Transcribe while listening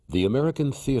The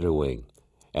American Theater Wing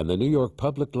and the New York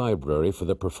Public Library for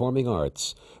the Performing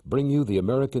Arts bring you the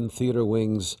American Theater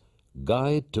Wing's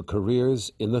Guide to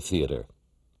Careers in the Theater.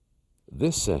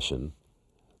 This session,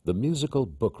 The Musical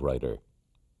Book Writer.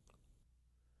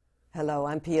 Hello,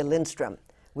 I'm Pia Lindstrom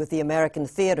with the American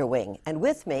Theater Wing, and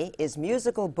with me is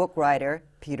musical book writer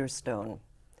Peter Stone.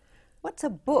 What's a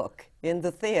book in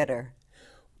the theater?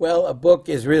 Well, a book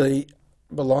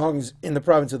belongs in the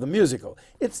province of the musical.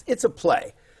 It's a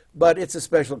play, but it's a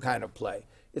special kind of play.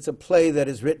 It's a play that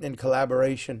is written in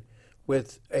collaboration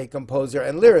with a composer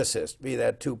and lyricist, be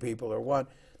that two people or one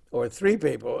or three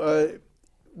people,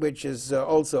 which is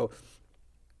also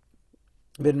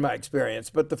been my experience.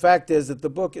 But the fact is that the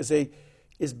book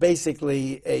is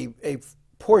basically a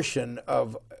portion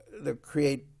of the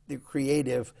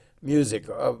creative music,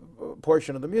 a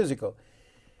portion of the musical.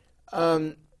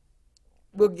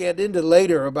 We'll get into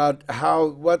later about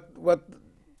what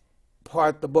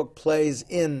part the book plays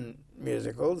in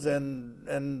musicals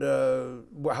and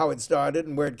how it started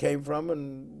and where it came from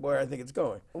and where I think it's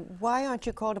going. Why aren't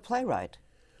you called a playwright?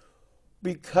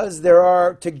 Because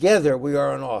together we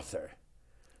are an author.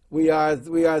 We are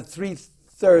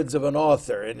three-thirds of an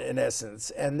author in essence,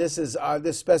 and this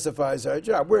specifies our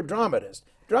job. We're a dramatist.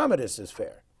 Dramatist is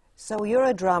fair. So you're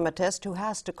a dramatist who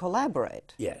has to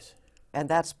collaborate. Yes. And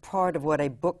that's part of what a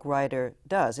book writer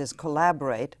does, is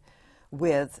collaborate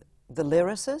with the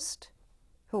lyricist.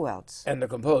 Who else? And the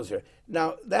composer.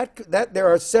 Now, that there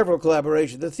are several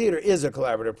collaborations. The theater is a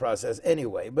collaborative process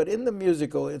anyway, but in the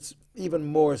musical it's even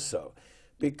more so,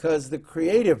 because the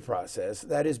creative process,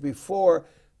 that is before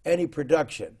any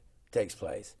production takes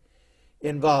place,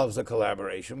 involves a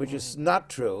collaboration, which is not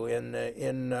true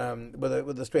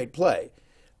with a straight play.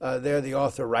 There the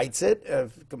author writes it,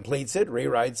 completes it,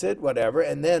 rewrites it, whatever,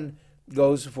 and then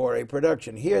goes for a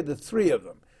production. Here the three of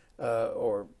them,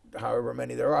 or however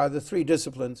many there are, the three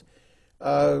disciplines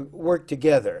work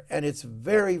together, and it's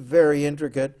very, very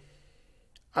intricate.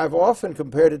 I've often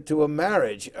compared it to a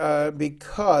marriage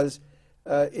because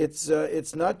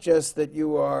it's not just that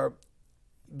you are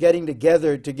getting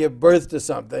together to give birth to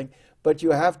something, but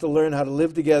you have to learn how to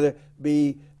live together,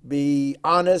 be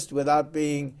honest without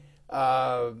being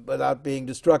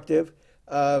destructive.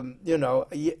 How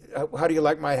do you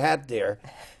like my hat, dear?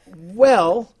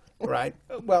 Well, right.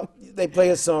 Well, they play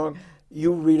a song,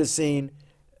 you read a scene.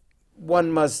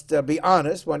 One must be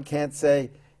honest. One can't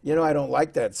say, I don't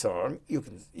like that song. You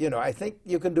can, I think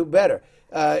you can do better.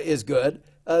 Is good.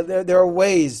 There are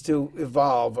ways to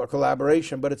evolve a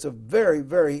collaboration, but it's a very,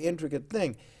 very intricate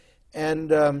thing.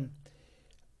 And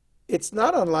it's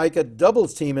not unlike a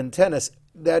doubles team in tennis.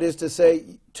 That is to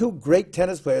say, two great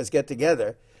tennis players get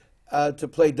together to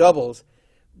play doubles,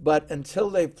 but until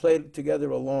they've played together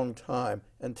a long time,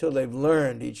 until they've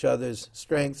learned each other's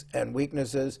strengths and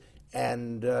weaknesses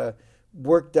and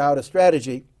worked out a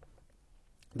strategy,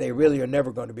 they really are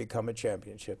never going to become a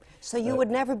championship. So you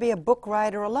would never be a book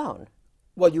writer alone?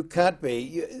 Well, you can't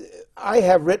be. I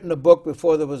have written a book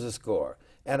before there was a score,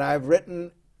 and I've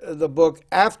written the book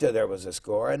after there was a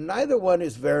score, and neither one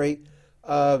is very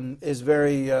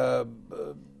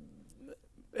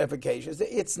efficacious.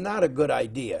 It's not a good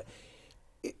idea.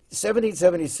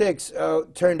 1776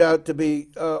 turned out to be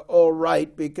all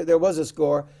right because there was a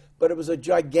score, but it was a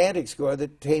gigantic score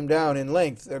that came down in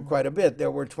length quite a bit.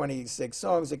 There were 26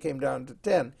 songs that came down to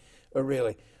 10,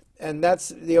 really. And that's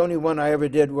the only one I ever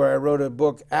did where I wrote a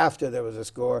book after there was a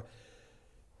score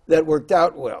that worked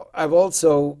out well. I've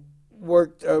also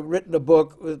written a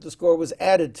book that the score was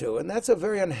added to, and that's a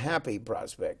very unhappy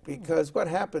prospect because what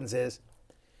happens is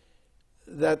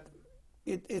that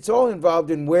it's all involved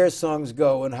in where songs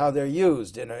go and how they're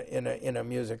used in a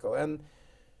musical. And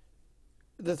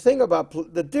the thing about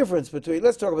the difference between,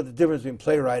 let's talk about the difference between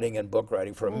playwriting and book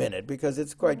writing for a minute because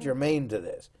it's quite germane to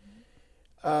this.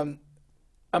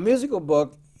 A musical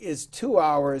book is 2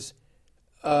 hours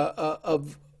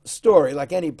of story,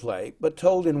 like any play, but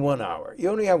told in 1 hour. You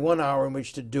only have 1 hour in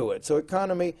which to do it. So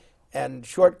economy and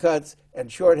shortcuts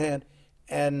and shorthand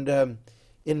and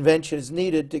invention is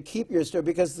needed to keep your story,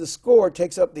 because the score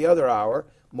takes up the other hour,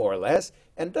 more or less,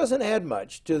 and doesn't add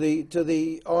much to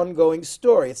the ongoing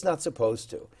story. It's not supposed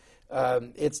to.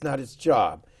 It's not its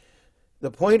job.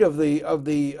 The point of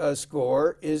the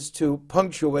score is to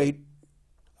punctuate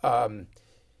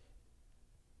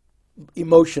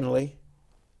emotionally,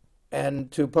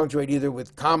 and to punctuate either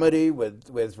with comedy,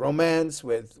 with romance,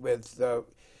 with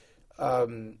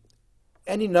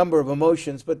any number of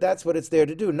emotions, but that's what it's there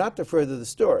to do, not to further the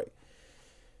story.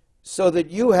 so that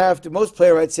you have to, most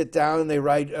playwrights sit down and they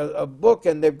write a book,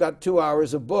 and they've got 2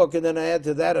 hours of book, and then add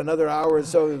to that another hour or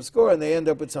so of score, and they end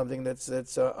up with something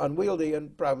that's unwieldy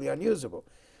and probably unusable.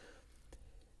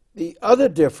 The other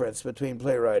difference between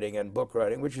playwriting and book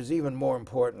writing, which is even more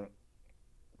important,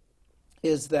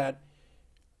 is that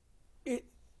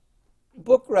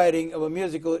book writing of a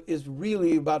musical is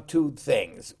really about two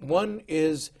things. One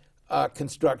is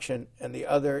construction, and the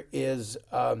other is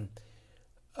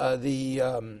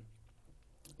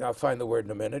I'll find the word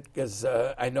in a minute, because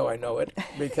I know it,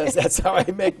 because that's how I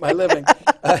make my living.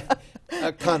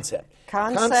 Concept.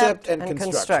 Concept and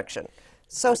construction.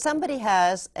 So somebody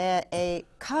has a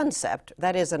concept,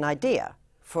 that is an idea,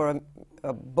 for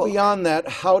a book. Beyond that,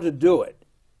 how to do it.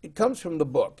 It comes from the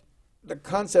book, the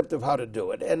concept of how to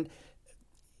do it. And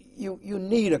you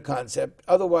need a concept,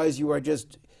 otherwise you are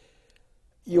just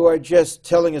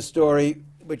telling a story,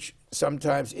 which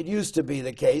sometimes it used to be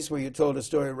the case where you told a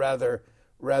story rather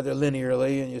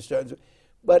linearly, and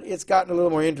but it's gotten a little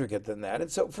more intricate than that. And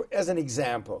so, as an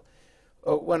example,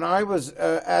 when I was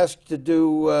asked to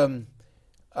do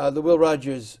the Will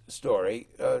Rogers story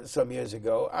some years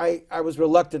ago, I was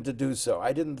reluctant to do so.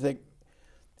 I didn't think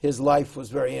his life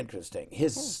was very interesting.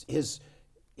 His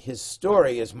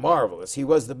story is marvelous. He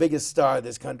was the biggest star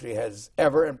this country has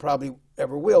ever and probably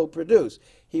ever will produce.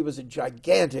 He was a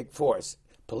gigantic force,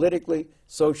 politically,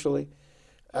 socially,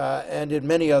 and in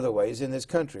many other ways in this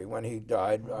country. When he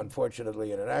died,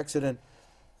 unfortunately, in an accident,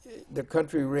 the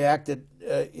country reacted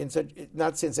in such,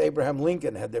 not since Abraham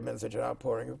Lincoln had there been such an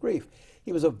outpouring of grief.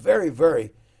 He was a very,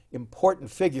 very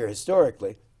important figure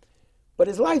historically, but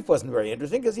his life wasn't very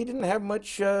interesting because he didn't have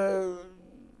much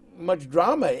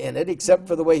drama in it, except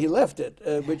for the way he left it,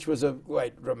 which was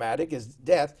quite dramatic, his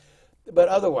death, but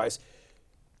otherwise.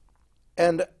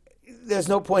 And there's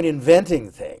no point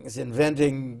inventing things,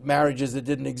 inventing marriages that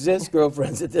didn't exist,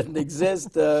 girlfriends that didn't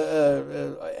exist,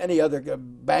 any other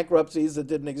bankruptcies that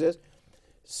didn't exist.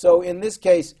 So in this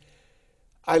case,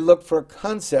 I looked for a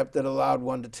concept that allowed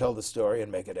one to tell the story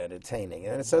and make it entertaining.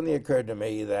 And it suddenly occurred to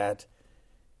me that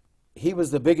he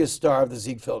was the biggest star of the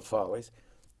Ziegfeld Follies.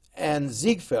 And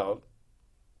Ziegfeld,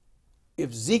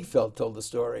 if Ziegfeld told the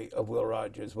story of Will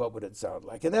Rogers, what would it sound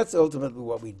like? And that's ultimately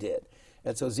what we did.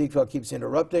 And so Ziegfeld keeps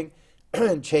interrupting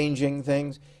and changing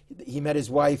things. He met his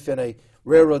wife in a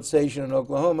railroad station in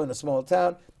Oklahoma, in a small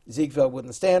town. Ziegfeld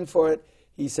wouldn't stand for it.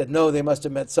 He said, no, they must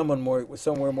have met somewhere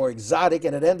more exotic,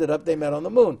 and it ended up they met on the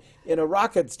moon in a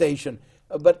rocket station.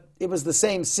 But it was the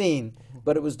same scene,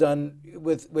 but it was done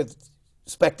with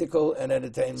spectacle and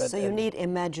entertainment. So you need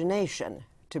imagination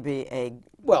to be a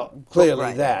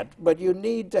clearly that, but you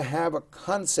need to have a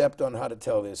concept on how to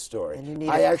tell this story. And you need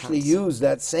I actually used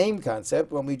that same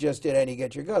concept when we just did Annie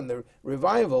Get Your Gun, the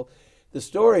revival. The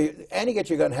story, Annie Get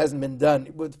Your Gun, hasn't been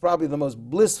done with probably the most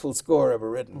blissful score ever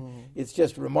written. It's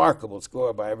just a remarkable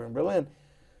score by Irving Berlin.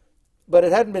 But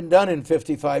it hadn't been done in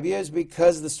 55 years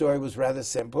because the story was rather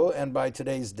simple, and by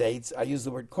today's dates, I use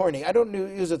the word corny. I don't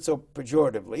use it so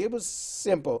pejoratively. It was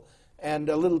simple, and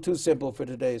a little too simple for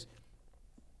today's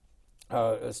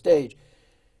stage.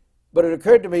 But it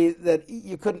occurred to me that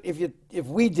you couldn't, if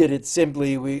we did it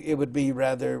simply, it would be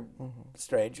rather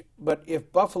strange. But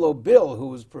if Buffalo Bill, who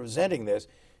was presenting this,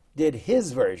 did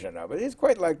his version of it, it's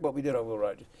quite like what we did on Will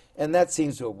Rogers. And that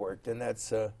seems to have worked, and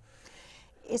that's...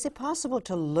 Is it possible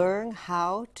to learn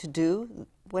how to do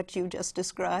what you just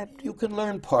described? You can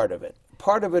learn part of it.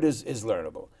 Part of it is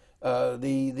learnable.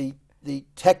 The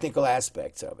technical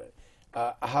aspects of it,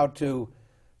 how to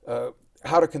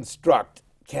construct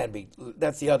can be,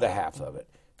 that's the other half of it.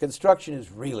 Construction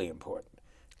is really important,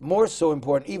 more so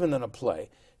important even than a play,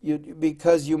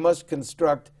 because you must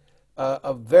construct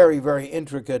a very, very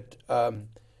intricate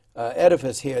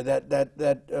edifice here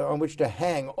that on which to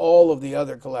hang all of the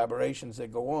other collaborations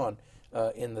that go on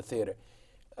in the theater.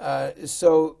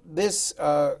 So this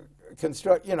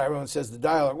everyone says the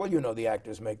dialogue. Well, the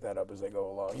actors make that up as they go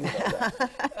along. You know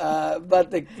that. But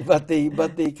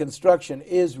the construction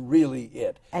is really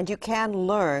it. And you can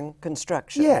learn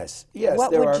construction. Yes.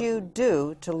 What would you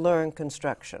do to learn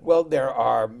construction? Well, there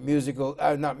are musical,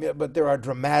 but there are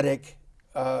dramatic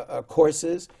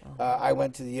courses. I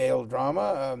went to the Yale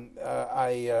Drama.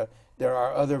 There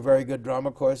are other very good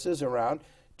drama courses around.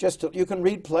 You can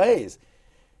read plays.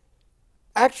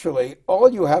 Actually,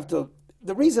 all you have to.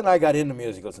 The reason I got into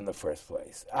musicals in the first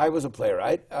place, I was a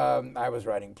playwright. I was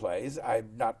writing plays.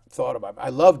 I've not thought about them. I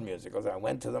loved musicals. I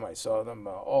went to them. I saw them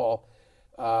all.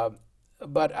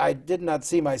 But I did not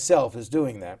see myself as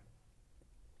doing that.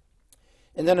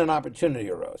 And then an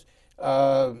opportunity arose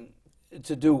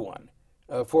to do one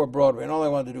for Broadway. And all I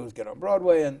wanted to do was get on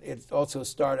Broadway. And it also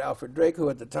starred Alfred Drake, who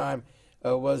at the time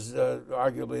was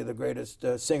arguably the greatest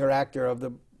singer-actor of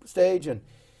the stage, and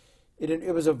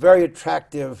it was a very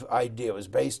attractive idea. It was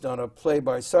based on a play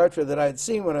by Sartre that I had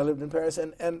seen when I lived in Paris,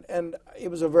 and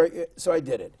it was so I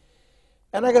did it.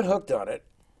 And I got hooked on it,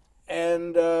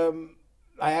 and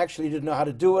I actually didn't know how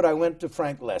to do it. I went to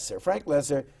Frank Loesser. Frank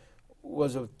Loesser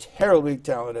was a terribly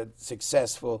talented,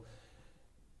 successful,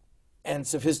 and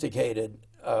sophisticated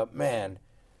man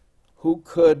who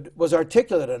was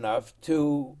articulate enough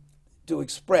to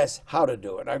express how to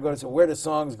do it. I go to say, where do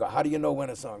songs go? How do you know when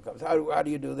a song comes? How do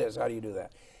you do this? How do you do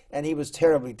that? And he was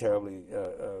terribly, terribly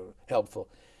helpful.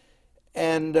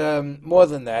 And more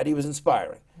than that, he was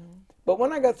inspiring. But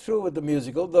when I got through with the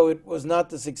musical, though it was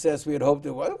not the success we had hoped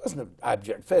it was, it wasn't an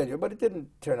abject failure, but it didn't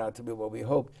turn out to be what we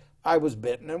hoped, I was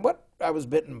bitten. And what I was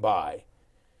bitten by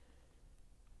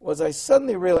was I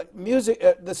suddenly realized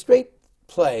the straight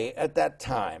play at that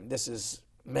time, this is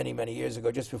many, many years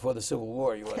ago, just before the Civil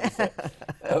War, you understand,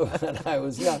 when I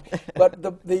was young. But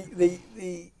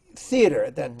the theater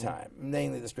at that time,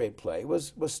 namely the straight play,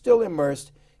 was still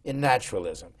immersed in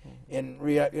naturalism, in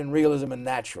realism and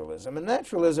naturalism. And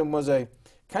naturalism was a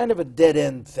kind of a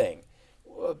dead-end thing.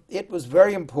 It was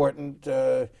very important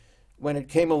when it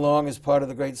came along as part of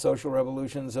the great social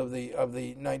revolutions of the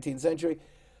 19th century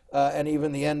and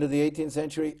even the end of the 18th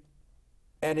century.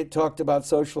 And it talked about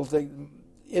social things.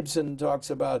 Ibsen talks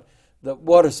about the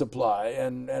water supply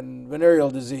and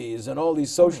venereal disease and all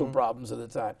these social problems of the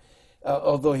time.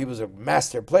 Although he was a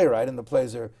master playwright and the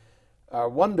plays are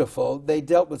wonderful, they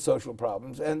dealt with social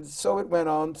problems. And so it went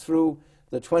on through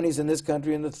the 20s in this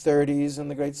country and the 30s and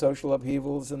the great social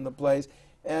upheavals in the plays.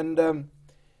 And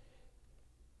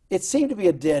it seemed to be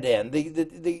a dead end.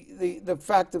 The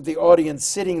fact of the audience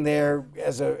sitting there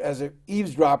as a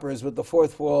eavesdroppers with the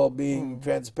fourth wall being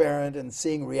transparent and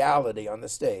seeing reality on the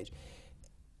stage.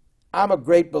 I'm a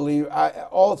great believer.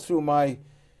 All through my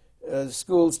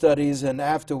school studies and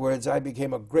afterwards, I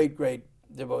became a great, great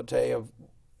devotee of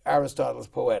Aristotle's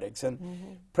Poetics.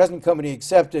 And present company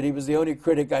accepted, he was the only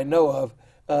critic I know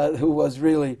of who was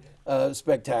really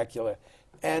spectacular.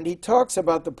 And he talks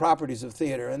about the properties of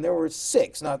theater, and there were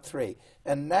 6, not 3.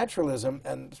 And naturalism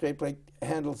and straight play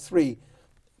handled 3,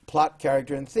 plot,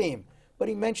 character, and theme. But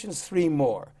he mentions 3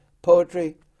 more: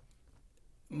 poetry,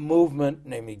 movement,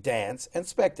 namely dance, and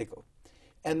spectacle.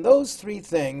 And those 3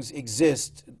 things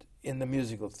exist in the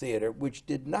musical theater, which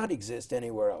did not exist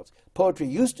anywhere else. Poetry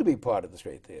used to be part of the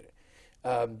straight theater.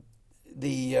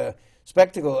 The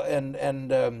spectacle and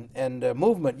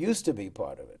movement used to be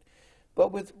part of it.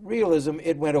 But with realism,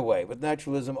 it went away. With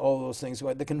naturalism, all those things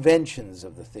went. The conventions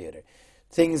of the theater,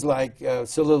 things like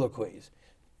soliloquies.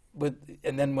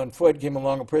 And then when Freud came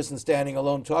along, a person standing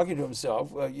alone talking to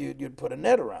himself, you'd put a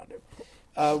net around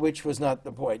him, which was not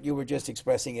the point. You were just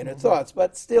expressing inner thoughts.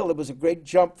 But still, it was a great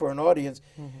jump for an audience.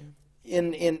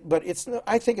 But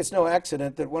I think it's no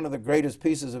accident that one of the greatest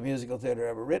pieces of musical theater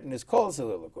ever written is called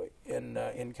Soliloquy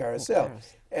in Carousel.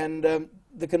 And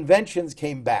the conventions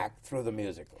came back through the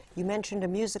musical. You mentioned a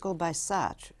musical by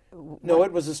Sartre. No,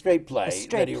 it was a straight play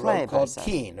that he wrote called Sartre.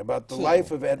 Kean, about the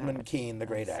life of Edmund Kean, the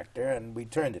great actor, and we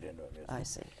turned it into a musical. I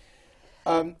see.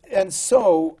 And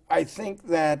so I think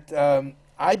that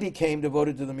I became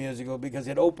devoted to the musical because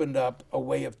it opened up a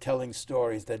way of telling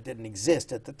stories that didn't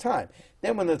exist at the time.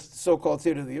 Then when the so-called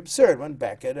theater of the absurd, when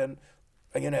Beckett and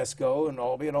Ionesco and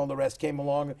Albee and all the rest came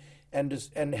along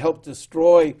and helped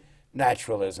destroy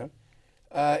naturalism,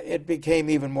 it became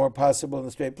even more possible in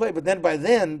the straight play. But then by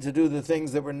then, to do the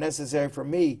things that were necessary for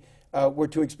me were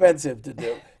too expensive to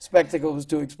do. Spectacle was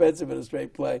too expensive in a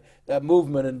straight play.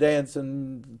 Movement and dance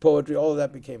and poetry, all of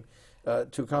that became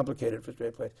too complicated for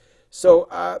straight plays. So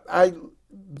I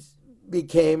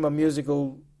became a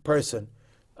musical person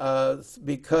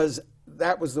because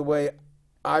that was the way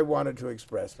I wanted to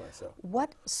express myself.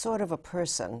 What sort of a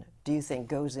person do you think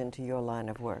goes into your line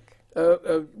of work?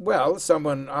 Well,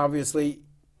 someone obviously,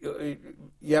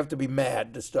 you have to be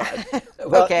mad to start.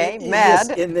 Well, okay,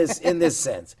 mad. In this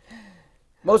sense.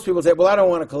 Most people say, well, I don't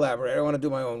want to collaborate. I want to do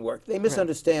my own work. They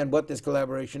misunderstand what this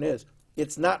collaboration is.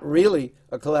 It's not really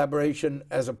a collaboration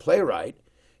as a playwright.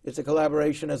 It's a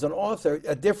collaboration as an author,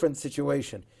 a different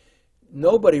situation.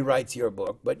 Nobody writes your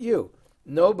book but you.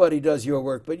 Nobody does your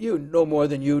work but you, no more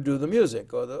than you do the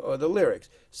music or the lyrics.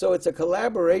 So it's a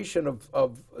collaboration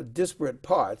of disparate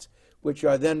parts, which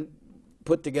are then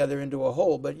put together into a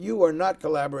whole, but you are not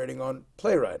collaborating on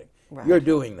playwriting. Right. You're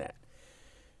doing that.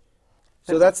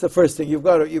 So that's the first thing. You've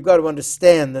got to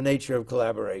understand the nature of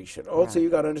collaboration. Also,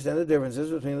 you've got to understand the differences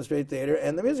between the straight theater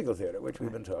and the musical theater, which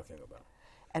we've been talking about.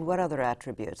 And what other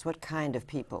attributes? What kind of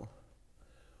people?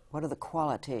 What are the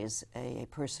qualities a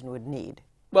person would need?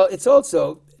 Well, it's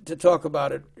also, to talk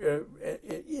about it,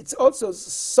 it's also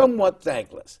somewhat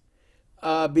thankless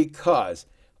because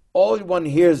all one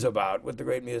hears about with the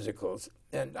great musicals,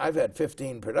 and I've had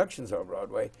 15 productions on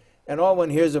Broadway, and all one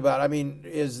hears about, I mean,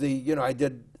 is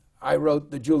I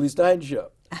wrote the Julie Stein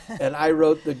show, and I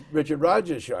wrote the Richard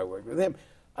Rodgers show. I worked with him.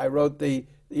 I wrote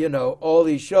all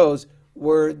these shows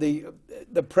were the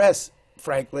press,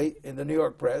 frankly, in the New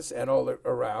York press and all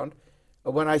around.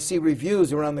 When I see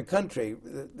reviews around the country,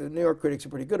 the New York critics are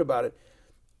pretty good about it,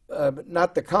 but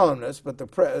not the columnists, but the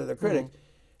critics.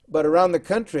 But around the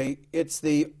country, it's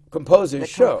the composer's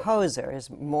show. The composer is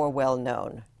more well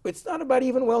known. It's not about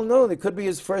even well known. It could be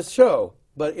his first show,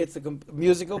 but it's the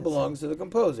musical belongs to the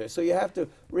composer. So you have to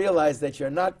realize that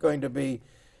you're not going to be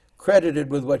credited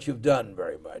with what you've done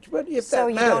very much. But if So that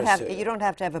you matters you don't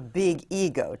have to have a big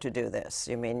ego to do this.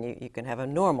 You mean you can have a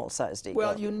normal-sized ego?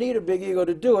 Well, you need a big ego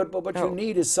to do it, but what you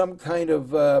need is some kind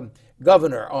of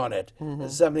governor on it,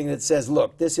 something that says,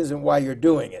 look, this isn't why you're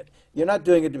doing it. You're not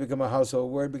doing it to become a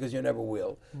household word because you never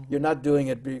will. You're not doing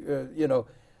it,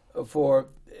 for,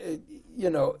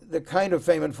 the kind of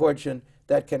fame and fortune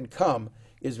that can come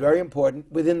is very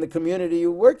important within the community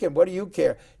you work in. What do you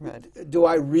care? Right. Do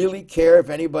I really care if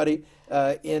anybody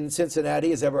in Cincinnati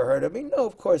has ever heard of me? No,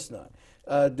 of course not.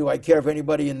 Do I care if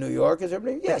anybody in New York has ever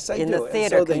heard of me? Yes, I do. In the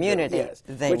theater And so community, yes,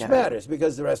 they which know. matters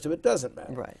because the rest of it doesn't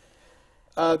matter. Right.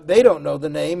 They don't know the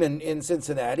name in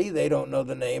Cincinnati. They don't know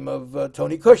the name of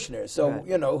Tony Kushner. So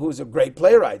Right. Who's a great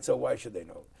playwright. So why should they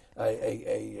know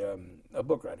a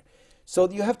book writer? So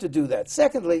you have to do that.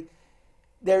 Secondly,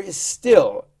 there is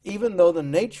still, even though the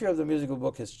nature of the musical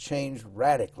book has changed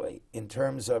radically in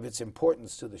terms of its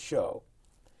importance to the show,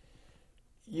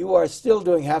 you are still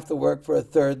doing half the work for a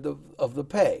third of the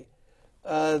pay.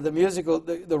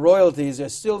 The royalties are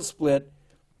still split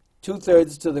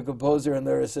 2/3 to the composer and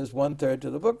lyricist, 1/3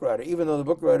 to the book writer, even though the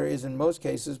book writer is in most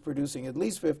cases producing at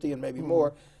least 50 and maybe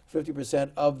more,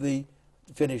 50% of the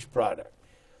finished product.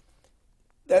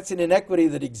 That's an inequity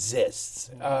that exists.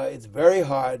 It's very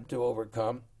hard to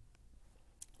overcome.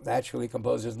 Naturally,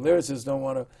 composers and lyricists don't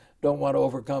want to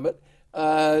overcome it,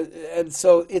 and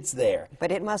so it's there.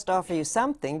 But it must offer you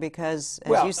something because,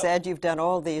 as you said, you've done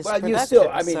all these Well, productions. you still,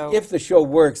 I mean, if the show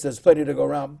works, there's plenty to go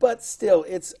around. But still,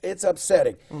 it's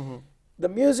upsetting. The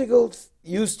musicals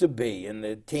used to be, in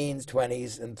the teens,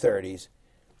 20s, and 30s,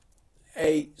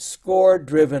 a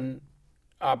score-driven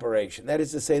operation. That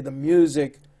is to say, the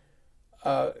music,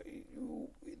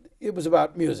 it was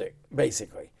about music,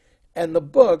 basically. And the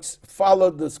books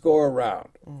followed the score around.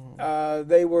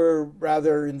 They were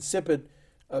rather insipid,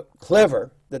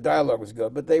 clever. The dialogue was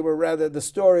good, but the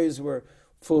stories were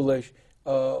foolish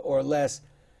or less.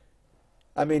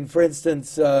 I mean, for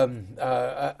instance,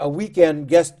 a weekend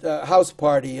guest house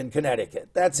party in Connecticut.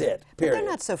 That's it, period. They're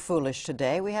not so foolish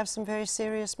today. We have some very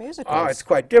serious musicals. Oh, it's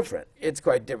quite different. It's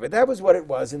quite different. That was what it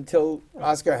was until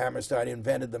Oscar Hammerstein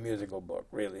invented the musical book,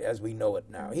 really, as we know it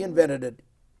now. He invented it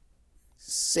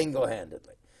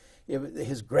single-handedly.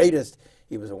 His greatest,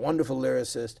 he was a wonderful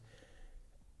lyricist,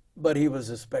 but he was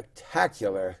a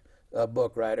spectacular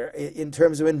book writer in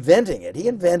terms of inventing it. He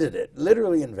invented it,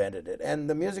 literally invented it, and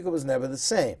the musical was never the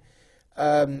same.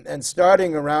 And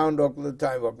starting around the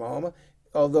time of Oklahoma,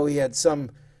 although he had some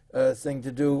thing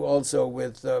to do also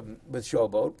with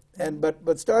Showboat,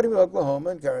 but starting with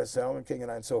Oklahoma and Carousel and King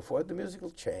and I and so forth, the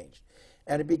musical changed,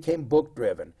 and it became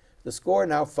book-driven. The score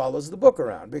now follows the book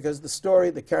around because the story,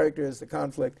 the characters, the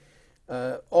conflict,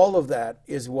 all of that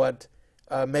is what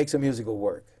makes a musical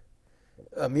work.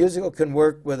 A musical can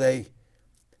work with a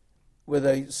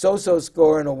so-so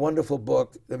score and a wonderful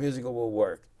book. The musical will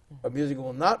work. A musical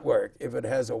will not work if it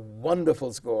has a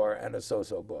wonderful score and a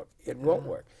so-so book. It won't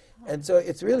work. And so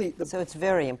it's really so it's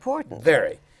very important.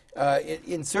 Very,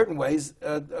 in certain ways.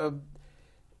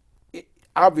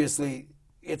 Obviously,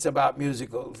 it's about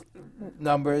musical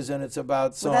numbers and it's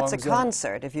about songs. Well, that's a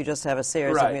concert if you just have a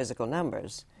series of musical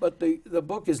numbers. But the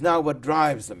book is now what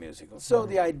drives the musical. So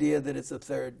the idea that it's a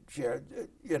third share,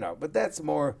 but that's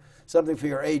more something for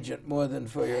your agent more than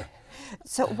for your...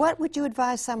 So what would you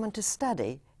advise someone to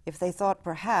study if they thought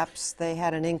perhaps they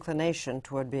had an inclination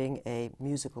toward being a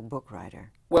musical book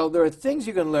writer? Well, there are things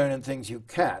you can learn and things you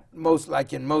can't,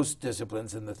 like in most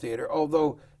disciplines in the theater,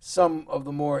 although some of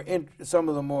the more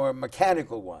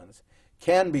mechanical ones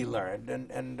can be learned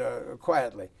and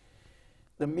quietly.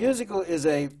 The musical is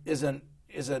an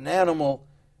animal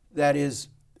that is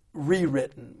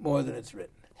rewritten more than it's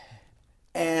written.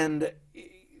 And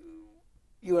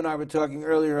you and I were talking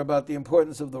earlier about the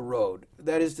importance of the road.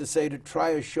 That is to say, to try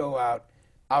a show out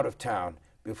of town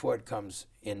before it comes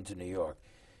into New York.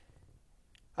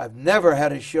 I've never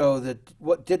had a show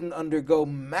that didn't undergo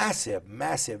massive,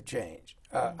 massive change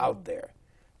out there.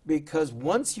 Because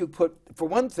once you put, for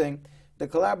one thing, the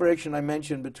collaboration I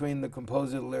mentioned between the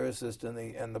composer, the lyricist,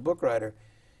 and the book writer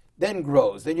then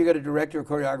grows. Then you get a director, a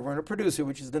choreographer, and a producer,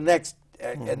 which is the next,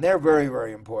 and they're very,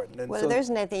 very important. And Well, so there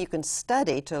isn't anything you can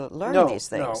study to learn these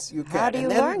things. No, you can't. How do you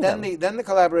and then, learn then them? then the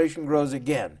collaboration grows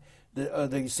again.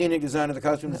 The scenic designer, the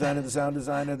costume designer, the sound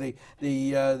designer,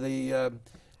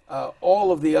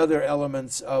 all of the other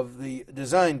elements of the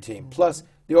design team, plus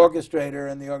the orchestrator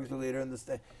and the orchestra leader and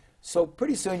the so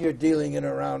pretty soon you're dealing in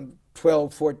around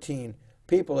 12, 14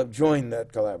 people have joined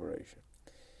that collaboration.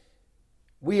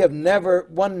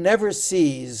 One never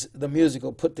sees the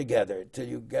musical put together till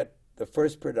you get the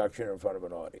first production in front of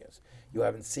an audience. You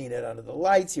haven't seen it under the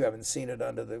lights, you haven't seen it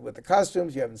with the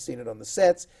costumes, you haven't seen it on the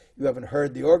sets, you haven't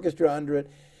heard the orchestra under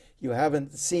it, you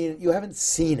haven't seen it.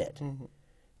 Mm-hmm.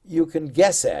 You can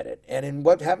guess at it. And in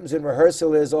what happens in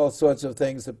rehearsal is all sorts of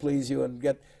things to please you and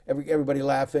get everybody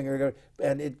laughing,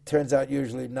 and it turns out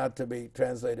usually not to be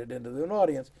translated into an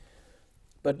audience.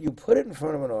 But you put it in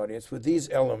front of an audience with these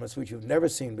elements which you've never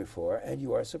seen before, and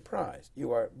you are surprised.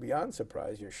 You are beyond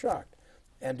surprised. You're shocked.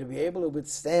 And to be able to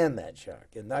withstand that shock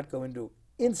and not go into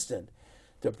instant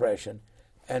depression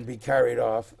and be carried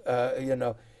off,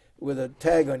 with a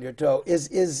tag on your toe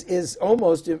is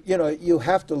almost, you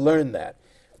have to learn that.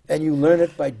 And you learn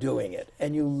it by doing it.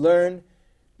 And you learn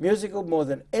musical more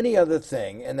than any other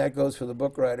thing, and that goes for the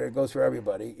book writer, it goes for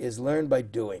everybody, is learned by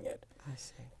doing it. I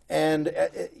see. And,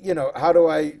 how do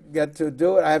I get to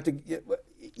do it?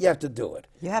 You have to do it.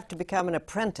 You have to become an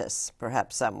apprentice,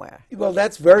 perhaps, somewhere. Well,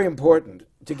 that's very important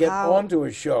to get How? onto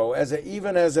a show,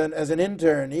 even as an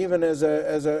intern, even as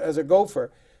a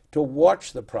gopher, to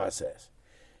watch the process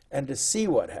and to see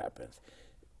what happens.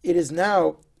 It is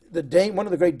now, one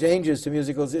of the great dangers to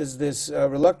musicals is this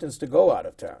reluctance to go out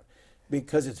of town,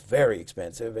 because it's very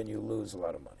expensive and you lose a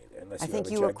lot of money there. I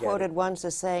think you were quoted once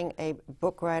as saying a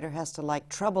book writer has to like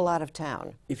trouble out of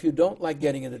town. If you don't like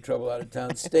getting into trouble out of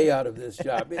town, stay out of this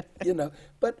job.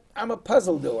 But I'm a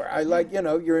puzzle doer. I like,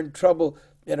 you're in trouble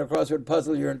in a crossword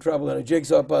puzzle, you're in trouble in a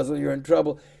jigsaw puzzle, you're in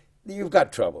trouble. You've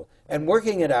got trouble. And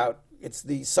working it out, it's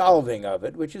the solving of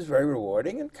it, which is very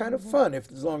rewarding and kind of fun,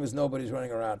 as long as nobody's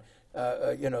running around,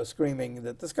 screaming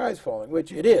that the sky's falling,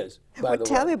 which it is, by the way.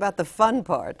 Tell me about the fun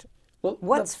part. Well,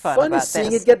 What's the fun fun about is seeing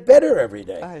this? it get better every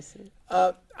day. I see.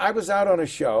 I was out on a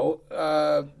show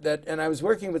and I was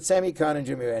working with Sammy Kahn and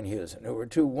Jimmy Van Heusen, who were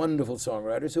two wonderful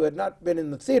songwriters who had not been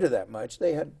in the theater that much.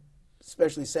 They had,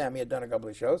 especially Sammy, had done a couple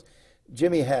of shows.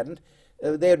 Jimmy hadn't.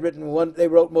 They had written they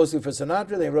wrote mostly for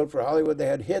Sinatra, they wrote for Hollywood, they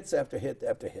had hits after hit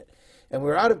after hit. And we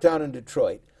were out of town in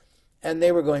Detroit, and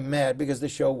they were going mad because the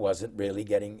show wasn't really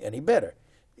getting any better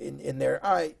in their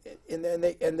eye. And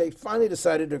they finally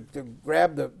decided to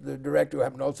grab the director, who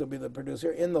happened to also be the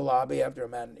producer, in the lobby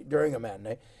during a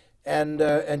matinee,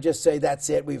 and just say, "That's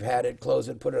it, we've had it, close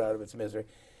it, put it out of its misery."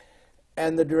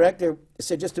 And the director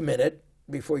said, "Just a minute,"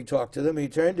 before he talked to them. He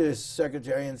turned to his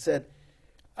secretary and said,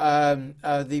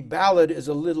 "The ballad is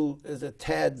a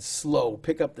tad slow.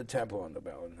 Pick up the tempo on the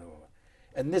ballad."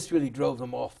 And this really drove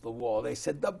them off the wall. They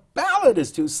said, "The ballad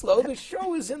is too slow. The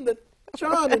show is in the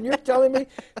John, and you're telling me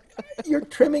you're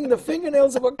trimming the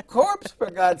fingernails of a corpse, for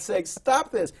God's sake.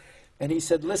 Stop this." And he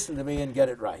said, "Listen to me and get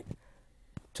it right.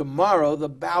 Tomorrow the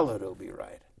ballad will be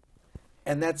right."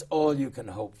 And that's all you can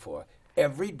hope for.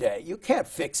 Every day. You can't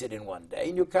fix it in one day,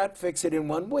 and you can't fix it in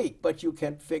 1 week, but you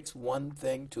can fix one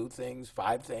thing, two things,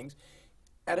 five things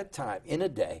at a time, in a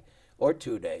day or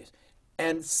 2 days.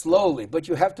 And slowly, but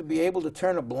you have to be able to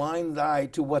turn a blind eye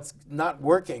to what's not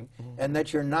working and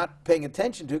that you're not paying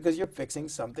attention to because you're fixing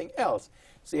something else.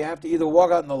 So you have to either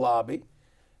walk out in the lobby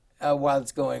while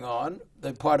it's going on,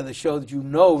 the part of the show that you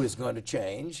know is going to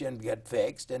change and get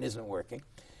fixed and isn't working.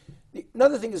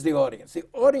 Another thing is the audience. The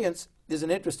audience is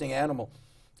an interesting animal.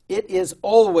 It is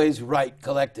always right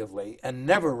collectively and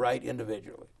never right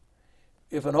individually.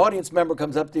 If an audience member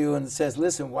comes up to you and says,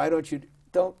 "Listen, why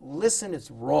don't listen,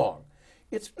 it's wrong."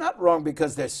 It's not wrong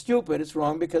because they're stupid. It's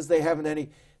wrong because they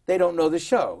don't know the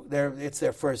show. It's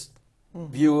their first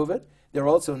view of it. They're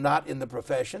also not in the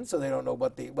profession, so they don't know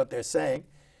what they're saying.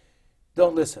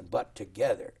 Don't listen. But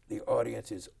together, the audience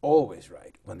is always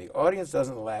right. When the audience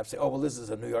doesn't laugh, say, "Oh, well, this is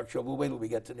a New York show. We'll wait till we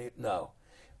get to New York." No.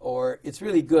 Or, "It's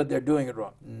really good. They're doing it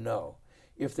wrong." No.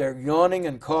 If they're yawning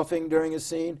and coughing during a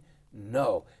scene,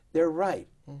 no. They're right.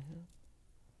 Mm-hmm.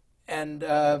 And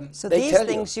so they these tell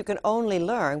things you can only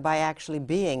learn by actually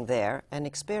being there and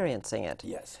experiencing it.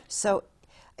 Yes. So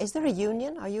is there a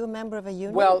union? Are you a member of a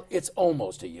union? Well, it's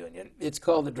almost a union. It's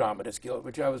called the Dramatists Guild,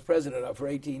 which I was president of for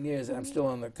 18 years, and I'm still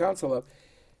on the council of.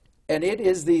 And it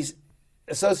is the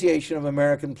Association of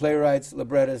American Playwrights,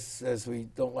 Librettists, as we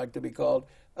don't like to be called,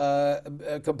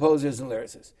 composers and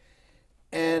lyricists.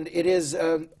 And it is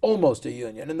almost a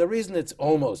union. And the reason it's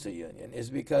almost a union is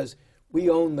because we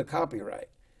own the copyright.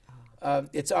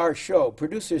 It's our show.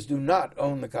 Producers do not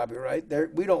own the copyright.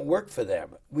 We don't work for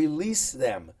them. We lease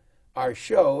them our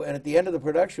show, and at the end of the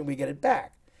production, we get it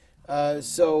back.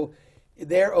 So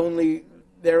they're only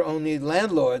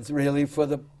landlords, really, for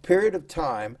the period of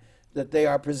time that they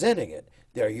are presenting it.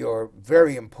 They're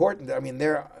very important. I mean,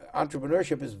 their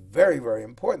entrepreneurship is very, very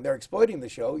important. They're exploiting the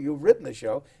show. You've written the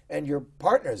show, and you're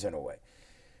partners in a way.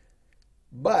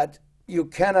 But you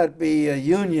cannot be a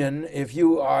union if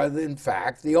you are, in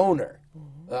fact, the owner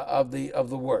of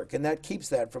the work, and that keeps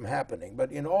that from happening.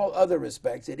 But in all other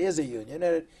respects, it is a union,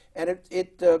 and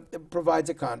it provides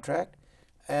a contract,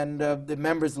 and the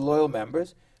members, the loyal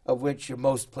members, of which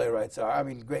most playwrights are, I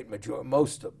mean,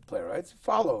 most of playwrights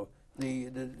follow the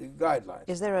guidelines.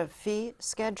 Is there a fee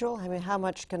schedule? I mean, how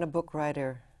much can a book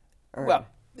writer earn? Well,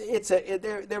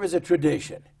 there is a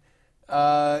tradition.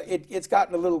 It's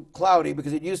gotten a little cloudy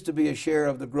because it used to be a share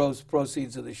of the gross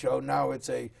proceeds of the show. Now it's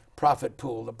a profit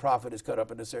pool. The profit is cut up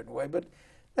in a certain way, but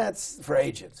that's for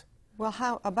agents.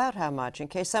 Well, about how much? In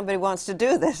case somebody wants to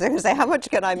do this, they're going to say, how much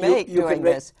can I make doing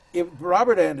this? If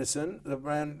Robert Anderson, the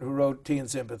man who wrote Tea and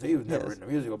Sympathy, who's never written a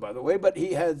musical, by the way, but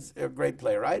he has a great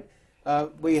playwright.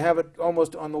 We have it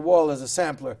almost on the wall as a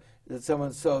sampler.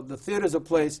 So the theater's a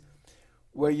place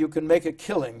where you can make a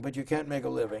killing, but you can't make a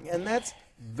living. And that's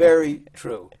very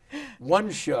true.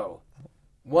 One show,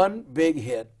 one big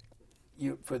hit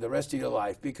for the rest of your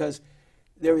life, because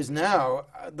there is now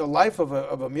the life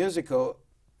of a musical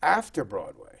after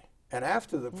Broadway and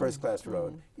after the First Class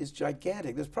Road is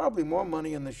gigantic. There's probably more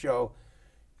money in the show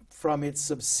from its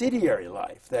subsidiary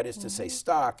life, that is to say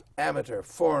stock, amateur,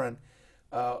 foreign,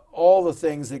 all the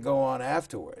things that go on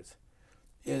afterwards,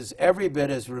 is every bit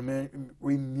as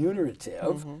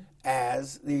remunerative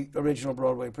as the original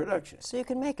Broadway production. So you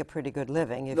can make a pretty good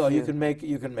living. If you can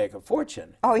make a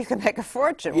fortune. Oh, you can make a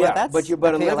fortune. Yeah, well, that's but a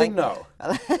appealing. living, no.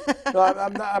 No,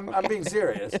 I'm being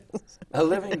serious. A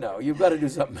living, no. You've got to do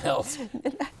something else.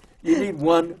 You need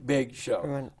one big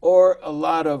show or a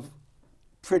lot of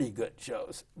pretty good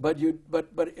shows, but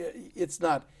it's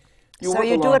not. So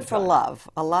you do it for love,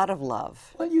 a lot of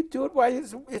love. Well, you do it. Why?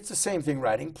 It's the same thing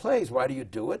writing plays. Why do you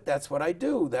do it? That's what I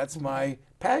do. That's my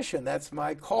passion. That's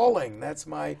my calling. That's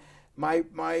it's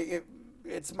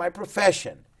my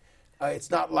profession. It's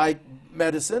not like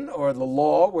medicine or the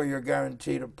law where you're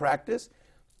guaranteed a practice.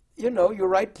 You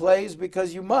write plays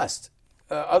because you must.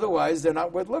 Otherwise, they're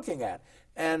not worth looking at.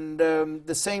 And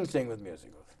the same thing with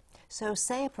musicals. So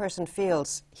say a person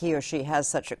feels he or she has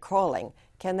such a calling.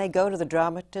 Can they go to the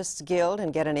Dramatists Guild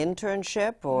and get an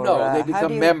internship? Or, no, they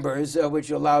become members, which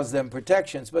allows them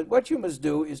protections. But what you must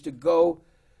do is to go.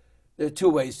 There are two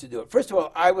ways to do it. First of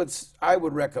all, I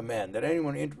would recommend that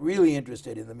anyone really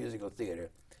interested in the musical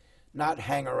theater not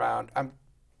hang around. I'm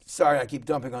sorry I keep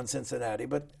dumping on Cincinnati,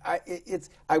 but I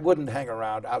wouldn't hang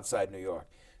around outside New York.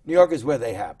 New York is where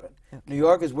they happen. Okay. New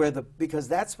York is because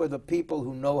that's where the people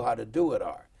who know how to do it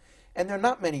are. And there are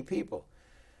not many people.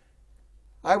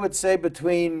 I would say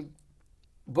between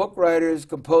book writers,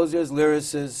 composers,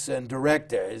 lyricists, and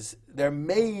directors, there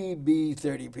may be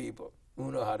 30 people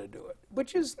who know how to do it,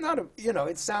 which is not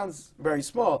it sounds very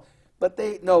small, but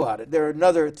they know how to. There are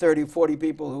another 30, 40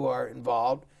 people who are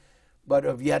involved, but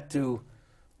have yet to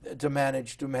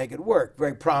manage to make it work.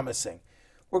 Very promising.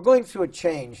 We're going through a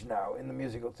change now in the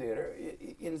musical theater.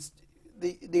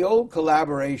 The old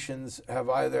collaborations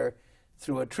have either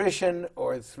through attrition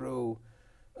or through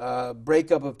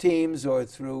breakup of teams or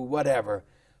through whatever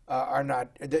are not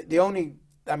there are only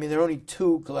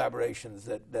two collaborations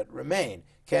that remain: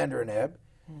 Kander and Ebb,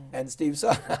 and Steve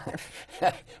Sondheim.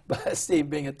 But Steve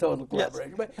being a total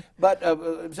collaboration. Yes. But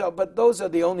those are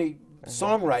the only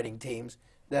songwriting teams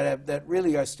that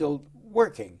really are still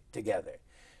working together.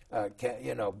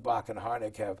 Bach and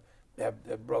Harnick have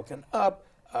broken up.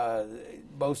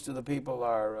 Most of the people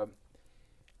are.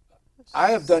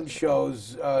 I have done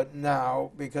shows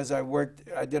now because I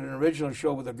did an original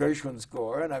show with a Gershwin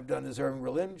score, and I've done this Irving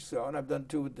Berlin show, and I've done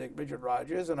two with Richard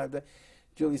Rodgers, and I've done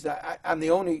Julie Stein. I'm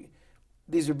the only,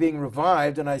 these are being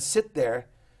revived, and I sit there,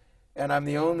 and I'm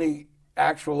the only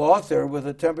actual author with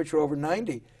a temperature over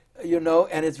 90,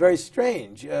 and it's very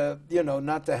strange,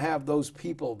 not to have those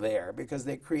people there because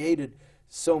they created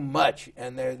so much,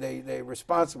 and they're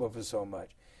responsible for so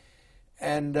much.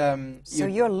 And so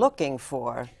you're looking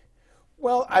for...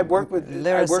 Well, I work with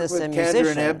lyricists and Kander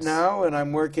and Ebb musicians. now, and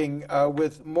I'm working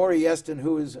with Maury Yeston,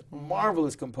 who is a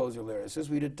marvelous composer lyricist.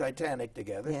 We did Titanic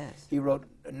together. Yes. He wrote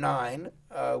Nine,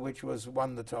 which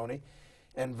won the Tony,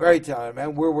 and very talented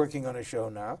man. We're working on a show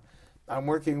now. I'm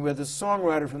working with a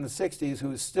songwriter from the '60s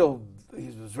who is still, he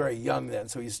was very young then,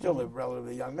 so he's still a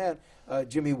relatively young man,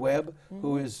 Jimmy Webb,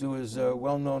 who is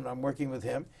well known. I'm working with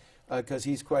him because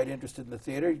he's quite interested in the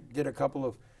theater. He did a couple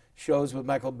of shows with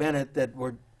Michael Bennett that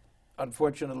were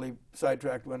unfortunately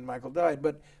sidetracked when Michael died,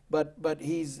 but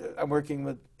I'm working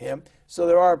with him. So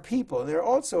there are people. There are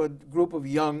also a group of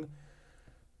young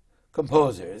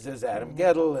composers. There's Adam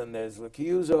Gettle, and there's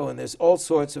Luciuso, and there's all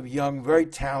sorts of young, very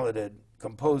talented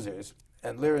composers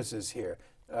and lyricists here.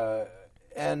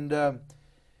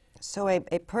 So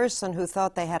a person who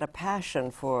thought they had a passion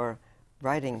for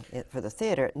writing for the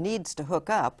theater needs to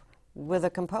hook up with a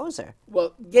composer.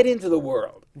 Well, get into the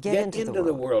world. Get into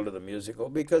the world of the musical,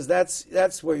 because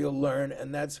that's where you'll learn,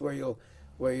 and that's where it'll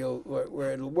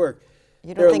work.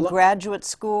 You don't think graduate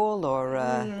school or...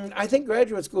 I think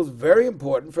graduate school is very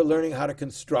important for learning how to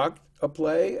construct a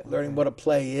play, learning what a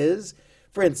play is.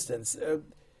 For instance,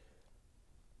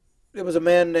 there was a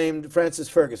man named Francis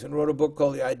Ferguson who wrote a book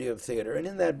called The Idea of Theater, and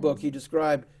in that book he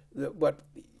described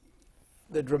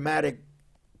the dramatic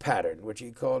pattern, which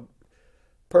he called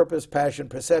purpose, passion,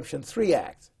 perception, 3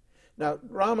 acts. Now,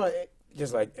 drama,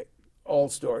 just like all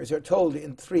stories, are told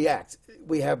in 3 acts.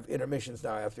 We have intermissions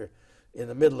now in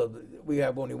the middle of we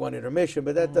have only 1 intermission,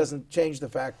 but that doesn't change the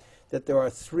fact that there are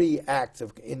 3 acts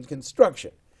in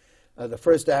construction. The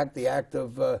first act, the act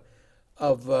of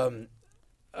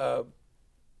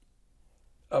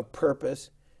purpose,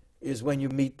 is when you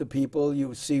meet the people,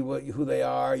 you see who they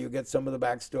are, you get some of the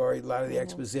backstory, a lot of the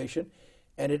exposition,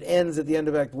 and it ends at the end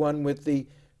of Act 1 with the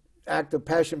act of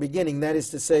passion beginning. That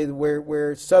is to say,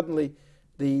 where suddenly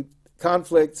the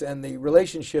conflicts and the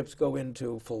relationships go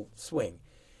into full swing.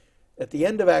 At the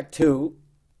end of Act 2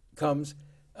 comes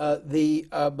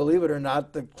believe it or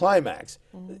not, the climax.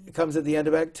 It comes at the end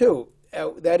of Act 2.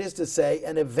 That is to say,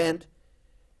 an event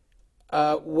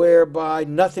whereby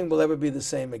nothing will ever be the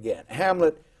same again.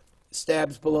 Hamlet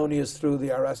stabs Polonius through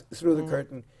the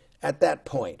curtain at that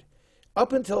point.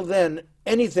 Up until then,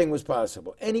 anything was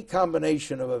possible. Any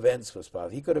combination of events was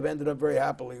possible. He could have ended up very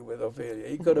happily with Ophelia.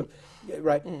 He could have,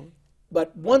 right?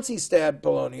 But once he stabbed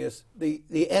Polonius,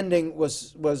 the ending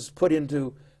was put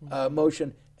into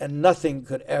motion, and nothing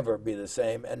could ever be the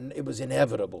same, and it was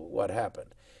inevitable what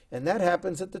happened. And that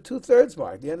happens at the 2/3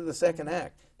 mark, the end of the second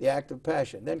act, the act of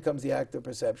passion. Then comes the act of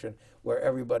perception, where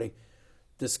everybody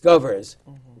discovers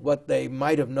what they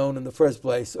might have known in the first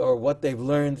place, or what they've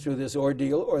learned through this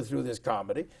ordeal, or through this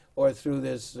comedy, or through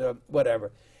this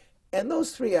whatever. And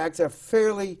those 3 acts are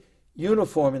fairly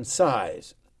uniform in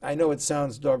size. I know it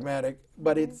sounds dogmatic,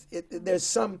 but there's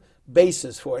some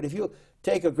basis for it. If you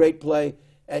take a great play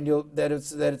and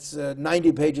it's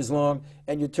 90 pages long,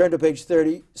 and you turn to page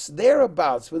 30,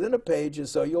 thereabouts, within a page or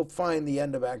so, you'll find the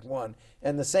end of Act 1.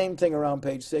 And the same thing around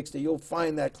page 60, you'll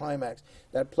find that climax,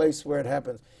 that place where it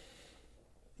happens.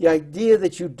 The idea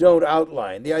that you don't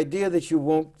outline, the idea that you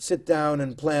won't sit down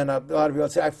and plan out, a lot of people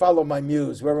say, I follow my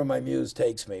muse, wherever my muse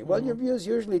takes me. Well, your muse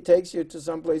usually takes you to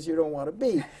some place you don't want to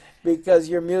be, because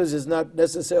your muse does not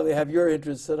necessarily have your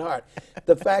interests at heart.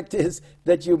 The fact is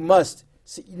that you must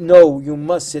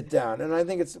sit down. And I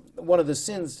think it's one of the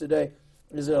sins today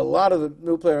is that a lot of the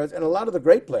new playwrights and a lot of the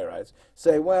great playwrights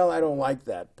say, well, I don't like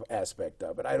that aspect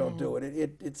of it. I don't do it.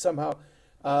 It somehow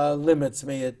limits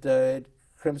me. It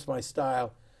crimps my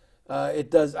style. It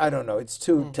does, I don't know, it's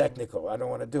too technical. I don't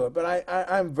want to do it. But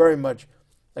I'm very much,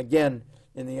 again,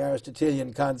 in the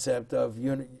Aristotelian concept of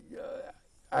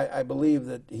I believe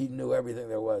that he knew everything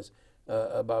there was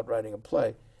about writing a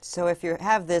play. So if you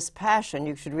have this passion,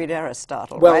 you should read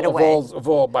Aristotle right away.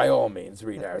 Well, by all means,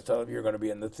 read Aristotle. If you're going to be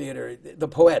in the theater, the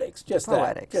Poetics, just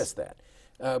that.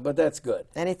 But that's good.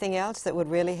 Anything else that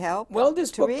would really help? Well, this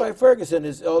book by Ferguson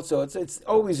is also, it's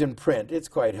always in print. It's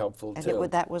quite helpful, too.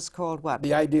 And that was called what?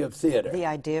 The Idea of Theater. The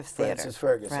Idea of Theater. Francis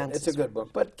Ferguson. It's a good book.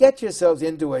 But get yourselves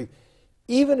into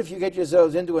even if you get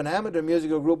yourselves into an amateur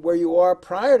musical group where you are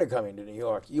prior to coming to New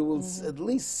York, you will at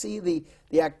least see the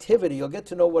activity. You'll get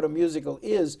to know what a musical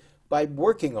is by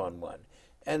working on one.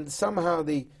 And somehow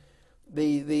the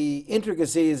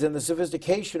intricacies and the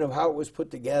sophistication of how it was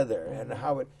put together and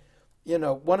how it,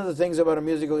 one of the things about a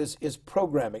musical is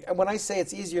programming. And when I say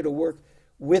it's easier to work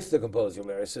with the composer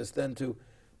lyricist than to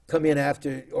come in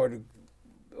after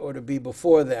or to be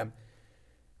before them,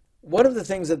 one of the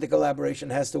things that the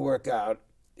collaboration has to work out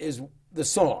is the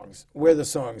songs, where the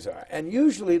songs are. And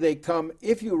usually they come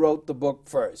if you wrote the book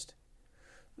first.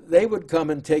 they would come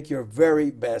and take your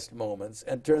very best moments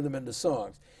and turn them into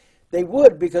songs. They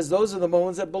would, because those are the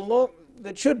moments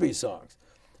that should be songs.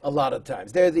 A lot of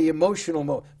times, they're the emotional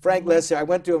moment. Frank Leslie, I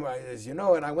went to him, as you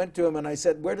know, and I went to him and I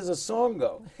said, "Where does a song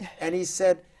go?" And he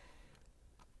said,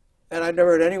 and I've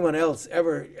never heard anyone else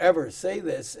ever say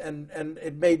this, and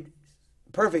it made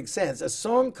perfect sense. A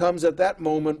song comes at that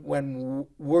moment when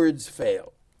words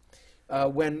fail,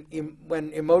 when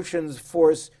emotions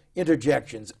force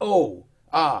interjections. Oh,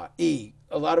 ah, e.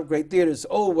 A lot of great theaters.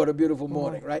 Oh, what a beautiful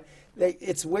morning, right?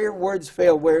 It's where words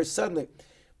fail, where suddenly.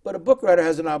 But a book writer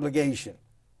has an obligation.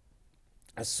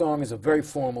 A song is a very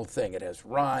formal thing. It has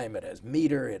rhyme, it has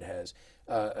meter, it has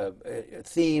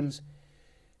themes,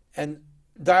 and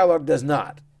dialogue does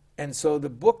not. And so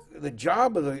the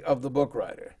job of the book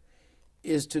writer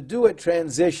is to do a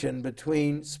transition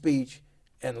between speech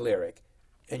and lyric,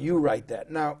 and you write that.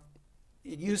 Now,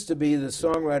 it used to be the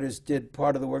songwriters did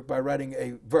part of the work by writing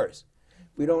a verse.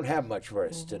 We don't have much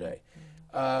verse today.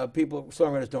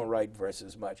 Songwriters don't write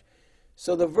verses much.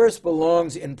 So the verse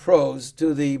belongs in prose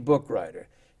to the book writer,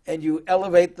 and you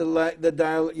elevate the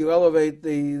dialogue, you elevate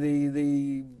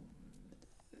the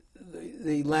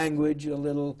language a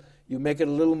little. You make it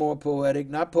a little more poetic,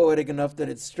 not poetic enough that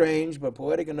it's strange, but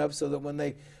poetic enough so that when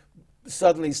they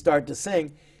suddenly start to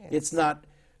sing, it's not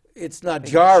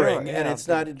jarring, and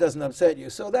it doesn't upset you.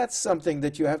 So that's something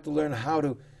that you have to learn how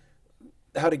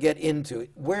to get into.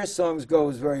 Where songs go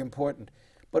is very important,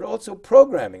 but also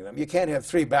programming them. You can't have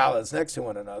 3 ballads next to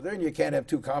one another, and you can't have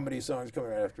 2 comedy songs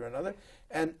coming right after another.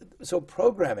 And so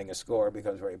programming a score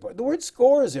becomes very important. The word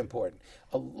score is important.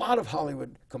 A lot of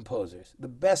Hollywood composers, the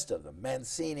best of them,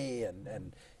 Mancini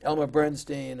and Elmer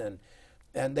Bernstein,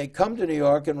 and they come to New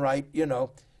York and write,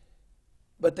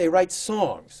 but they write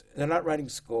songs. They're not writing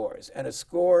scores. And a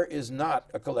score is not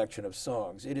a collection of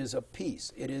songs. It is a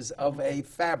piece. It is of a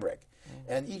fabric.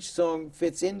 And each song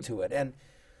fits into it.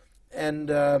 And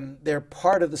they're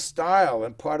part of the style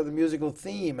and part of the musical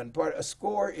theme. And a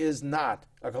score is not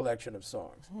a collection of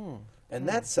songs. And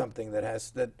that's something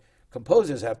that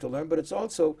composers have to learn. But it's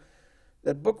also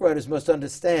that book writers must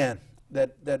understand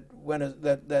that when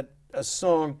a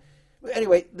song.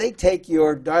 Anyway, they take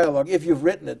your dialogue if you've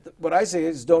written it. What I say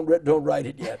is don't write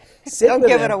it yet. Don't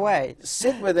give it away.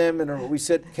 Sit with them, and we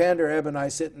sit. Kander, Ebb, and I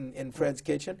sit in Fred's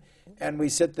kitchen, and we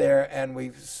sit there and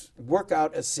we work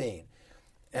out a scene.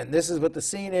 And this is what the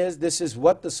scene is. This is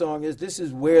what the song is. This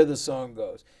is where the song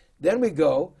goes. Then we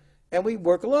go and we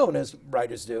work alone, as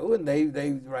writers do, and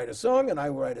they write a song, and I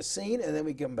write a scene, and then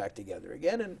we come back together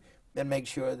again and make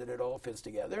sure that it all fits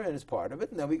together and is part of it,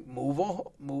 and then we move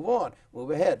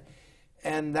ahead.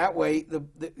 And that way,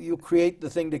 you create the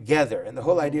thing together. And the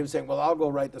whole idea of saying, well, I'll go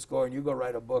write the score and you go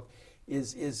write a book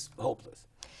is hopeless.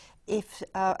 If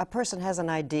a person has an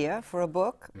idea for a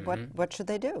book, what should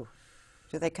they do?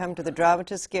 Do they come to the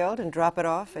Dramatists Guild and drop it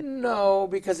off? No,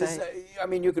 because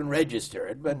you can register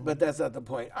it, but that's not the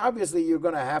point. Obviously, you're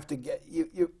going to have to get,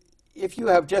 if you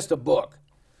have just a book,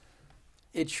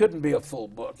 it shouldn't be a full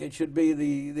book. It should be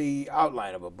the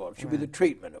outline of a book. It should be the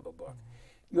treatment of a book.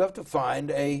 You have to find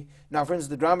now, for instance,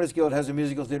 the Dramatists Guild has a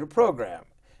musical theater program.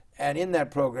 And in that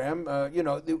program,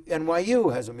 the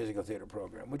NYU has a musical theater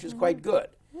program, which is quite good.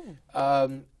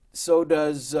 So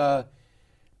does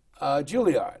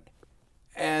Juilliard.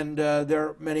 And there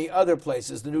are many other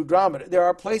places, the New Drama. There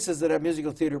are places that have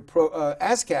musical theater.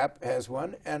 ASCAP has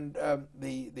one, and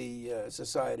the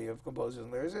Society of Composers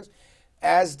and Lyricists,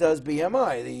 as does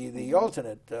BMI, the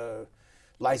alternate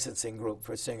licensing group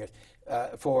for singers,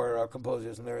 for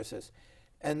composers and lyricists.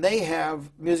 And they have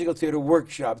musical theater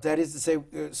workshops, that is to say,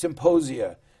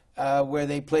 symposia, where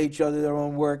they play each other their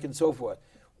own work and so forth.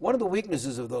 One of the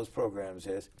weaknesses of those programs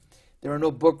is there are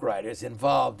no book writers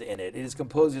involved in it. It is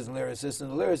composers and lyricists, and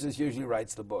the lyricist usually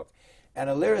writes the book. And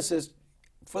a lyricist,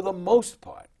 for the most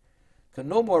part, can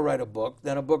no more write a book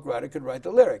than a book writer could write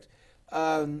the lyrics.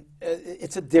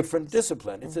 It's a different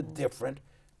discipline. It's a different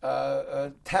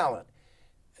talent.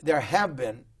 There have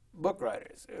been book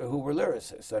writers who were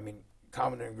lyricists. I mean,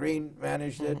 Commodore Green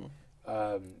managed it.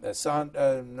 No,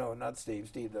 not Steve.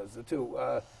 Steve does the two.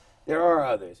 There are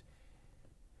others.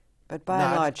 But by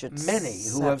and large, it's many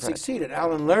who have succeeded.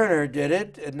 Alan Lerner did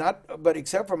it, but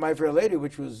except for My Fair Lady,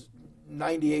 which was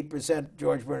 98%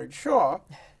 George Bernard Shaw,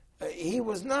 he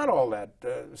was not all that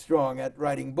strong at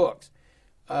writing books.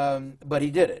 But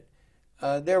he did it.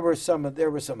 There were some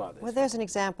others. Well, there's an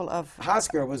example of...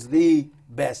 Oscar was the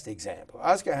best example.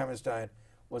 Oscar Hammerstein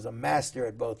was a master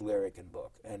at both lyric and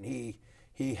book, and he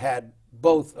had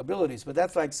both abilities. But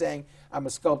that's like saying I'm a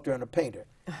sculptor and a painter.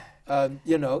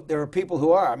 There are people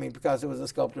who are. I mean, Picasso was a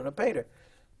sculptor and a painter.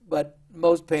 But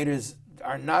most painters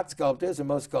are not sculptors, and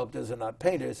most sculptors are not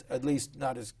painters, at least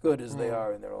not as good as they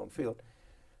are in their own field.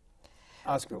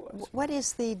 Oscar was. What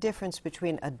is the difference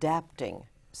between adapting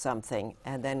something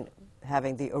and then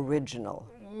having the original?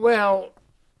 Well,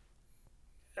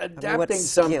 adapting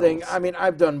something, I mean,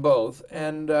 I've done both.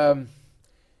 And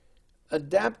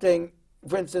adapting,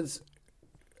 for instance,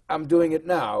 I'm doing it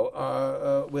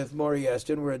now with Maury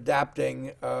Yeston. We're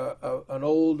adapting an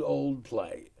old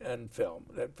play and film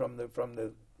from the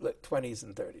 20s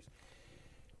and 30s.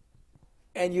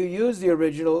 And you use the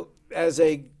original as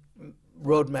a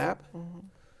roadmap.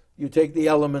 You take the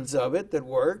elements of it that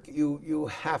work. You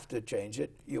have to change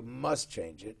it. You must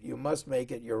change it. You must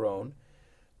make it your own.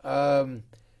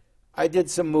 I did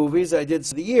some movies. I did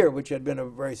The Year, which had been a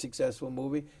very successful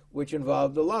movie, which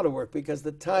involved a lot of work because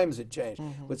the times had changed.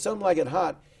 With Some Like It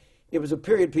Hot, it was a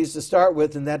period piece to start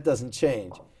with, and that doesn't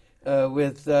change.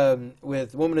 With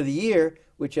Woman of the Year,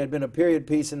 which had been a period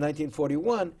piece in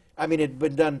 1941, I mean, it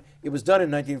was done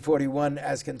in 1941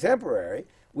 as contemporary.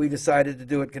 We decided to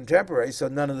do it contemporary, so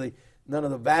none of the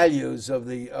values of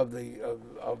the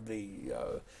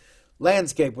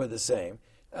landscape were the same.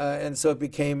 And so it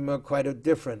became quite a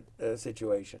different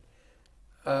situation.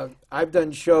 I've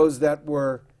done shows that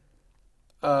were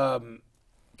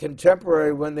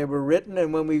contemporary when they were written,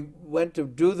 and when we went to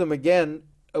do them again,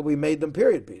 we made them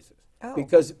period pieces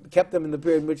because we kept them in the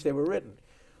period in which they were written.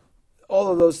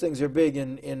 All of those things are big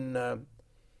in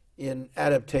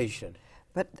adaptation.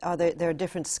 But are there are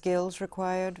different skills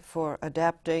required for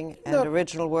adapting and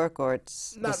original work, or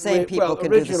it's the same people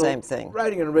can do the same thing?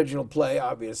 Writing an original play,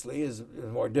 obviously, is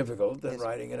more difficult than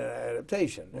writing an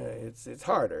adaptation. It's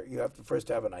harder. You have to first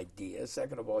have an idea.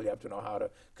 Second of all, you have to know how to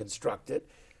construct it.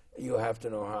 You have to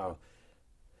know how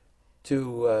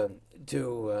to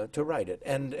write it,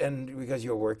 and because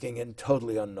you're working in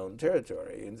totally unknown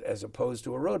territory, as opposed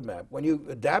to a roadmap. When you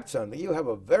adapt something, you have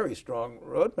a very strong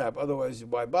roadmap. Otherwise,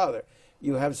 why bother?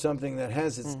 You have something that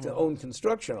has its own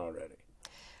construction already.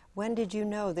 When did you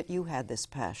know that you had this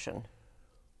passion?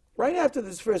 Right after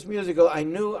this first musical, I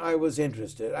knew I was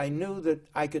interested. I knew that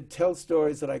I could tell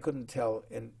stories that I couldn't tell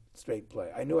in straight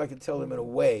play. I knew I could tell them in a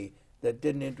way that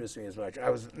didn't interest me as much. I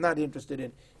was not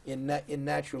interested in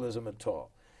naturalism at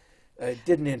all. It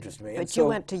didn't interest me. But you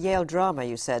went to Yale Drama,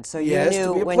 you said, so you yes, knew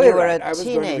to be a when you were playwright. a I was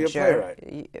going to be a teenager,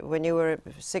 playwright. when you were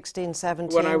 16,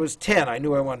 17? When I was 10, I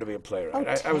knew I wanted to be a playwright.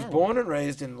 Oh, I was 10. born and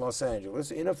raised in Los Angeles,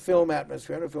 in a film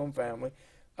atmosphere, in a film family,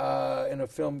 in a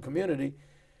film community,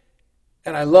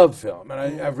 and I love film,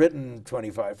 and I've written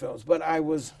 25 films, but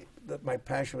my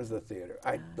passion was the theater.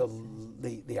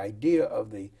 The idea of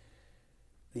the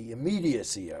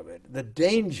immediacy of it, the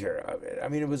danger of it. I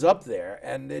mean, it was up there,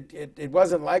 and it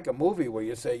wasn't like a movie where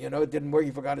you say, it didn't work,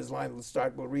 you forgot his line, let's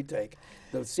start, we'll retake.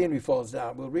 The scenery falls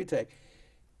down, we'll retake.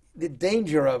 The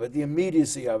danger of it, the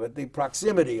immediacy of it, the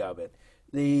proximity of it,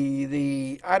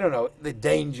 I don't know, the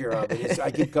danger of it. I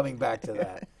keep coming back to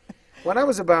that. When I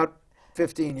was about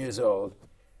 15 years old,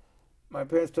 my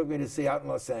parents took me to see out in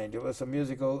Los Angeles a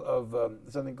musical of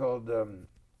something called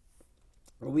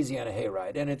Louisiana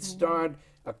Hayride, and it starred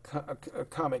a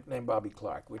comic named Bobby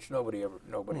Clark, which nobody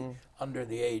under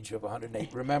the age of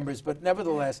 108 remembers, but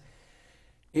nevertheless,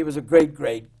 he was a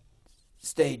great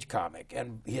stage comic,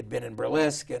 and he had been in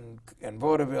burlesque and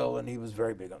vaudeville, and he was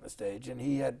very big on the stage, and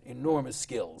he had enormous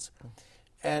skills.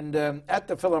 And at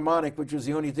the Philharmonic, which was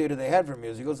the only theater they had for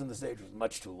musicals, and the stage was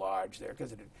much too large there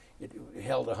because it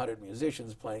held 100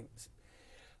 musicians playing.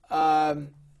 The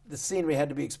scenery had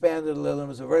to be expanded a little, and it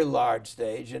was a very large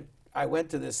stage, and I went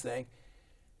to this thing,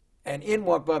 and in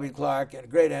walked Bobby Clark, and a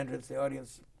great entrance. The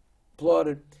audience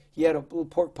applauded. He had a little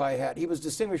pork pie hat. He was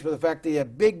distinguished for the fact that he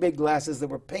had big glasses that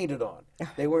were painted on.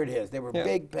 They weren't his. They were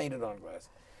big painted on glasses.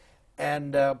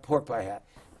 And pork pie hat.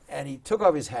 And he took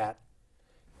off his hat,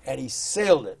 and he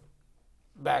sailed it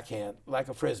backhand like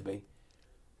a Frisbee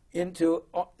into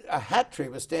a hat tree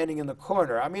was standing in the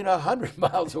corner. I mean, 100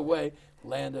 miles away,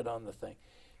 landed on the thing.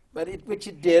 Which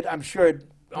it did. I'm sure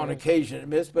on occasion it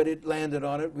missed, but it landed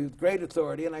on it with great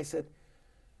authority. And I said,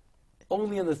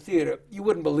 only in the theater, you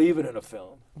wouldn't believe it in a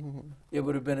film. It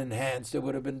would have been enhanced. It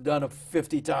would have been done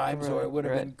 50 times, or it would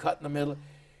have been cut in the middle.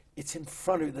 It's in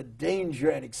front of you. The danger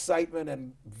and excitement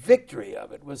and victory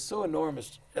of it was so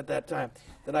enormous at that time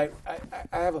that I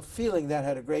have a feeling that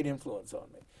had a great influence on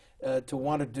me, to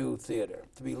want to do theater,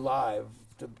 to be live,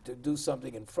 to do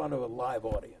something in front of a live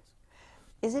audience.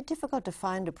 Is it difficult to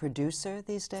find a producer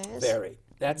these days? Very.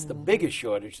 That's the biggest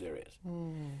shortage there is.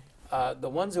 The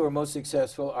ones who are most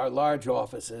successful are large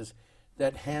offices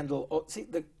that handle.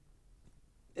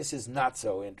 This is not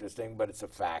so interesting, but it's a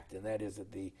fact, and that is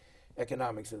that the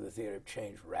economics of the theater have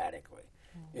changed radically.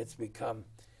 It's become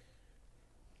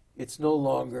it's no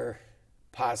longer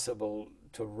possible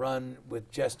to run with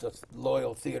just a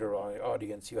loyal theater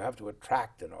audience. You have to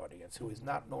attract an audience who is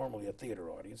not normally a theater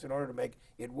audience in order to make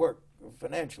it work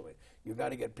financially. You've got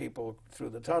to get people through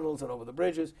the tunnels and over the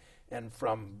bridges and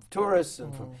from tourists.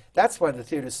 And that's why the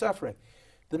theater's suffering.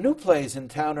 The new plays in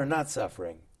town are not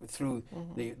suffering through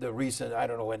the recent, I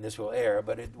don't know when this will air,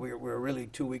 but we're really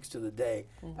 2 weeks to the day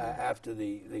after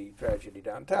the tragedy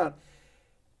downtown.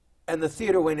 And the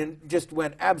theater just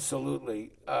went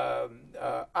absolutely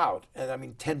out, and I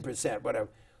mean 10%, whatever.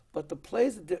 But the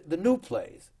plays, the new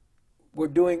plays, were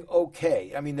doing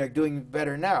okay. I mean, they're doing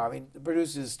better now. I mean, the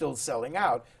Producers is still selling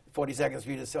out. 42nd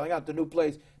Street is selling out. The new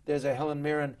plays, there's a Helen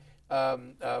Mirren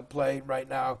play right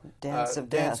now, Dance of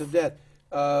Death,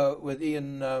 with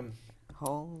Ian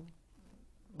Holm.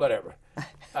 Whatever.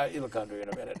 You'll come to it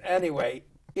in a minute. Anyway,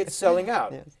 it's selling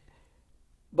out. Yes.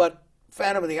 But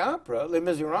Phantom of the Opera, Les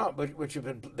Miserables, which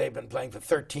they've been playing for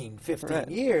 13, 15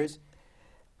 years,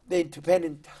 they depend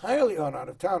entirely on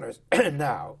out-of-towners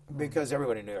now because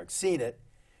everyone in New York's seen it,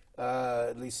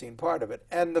 at least seen part of it.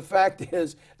 And the fact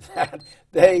is that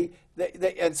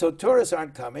and so tourists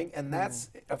aren't coming, and that's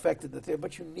affected the theater.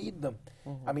 But you need them.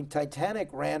 I mean, Titanic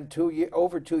ran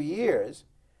over 2 years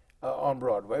on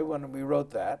Broadway when we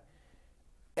wrote that.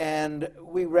 And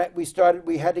we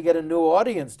had to get a new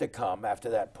audience to come after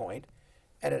that point.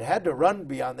 And it had to run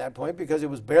beyond that point because it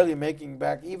was barely making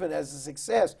back, even as a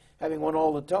success, having won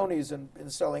all the Tonys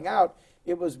and selling out.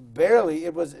 It was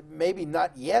maybe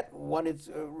not yet won its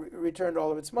returned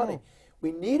all of its money.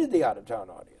 We needed the out-of-town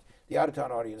audience. The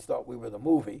out-of-town audience thought we were the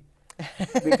movie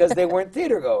because they weren't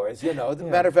theater goers. You know,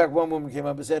 matter of fact, one woman came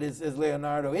up and said, "Is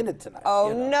Leonardo in it tonight?" Oh,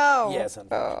 you know? no! Yes,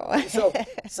 unfortunately.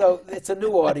 So it's a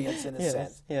new audience in a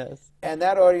sense. Yes. And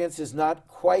that audience is not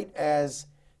quite as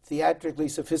theatrically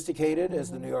sophisticated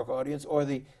as the New York audience, or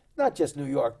not just New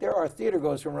York. There are theater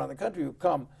goers from around the country who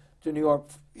come to New York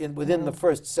within the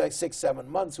first 6, 7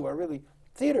 months who are really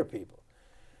theater people.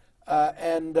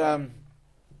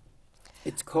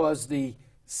 It's caused the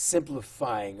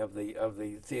simplifying of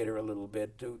the theater a little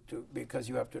bit because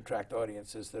you have to attract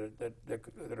audiences that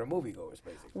are moviegoers,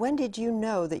 basically. When did you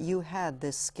know that you had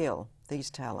this skill, these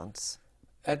talents?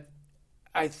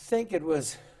 I think it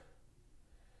was...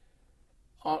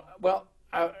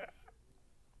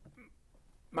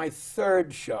 my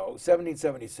third show,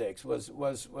 1776, was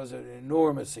an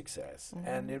enormous success,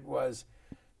 and it was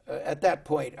at that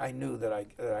point I knew that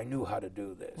I knew how to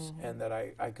do this, and that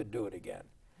I could do it again,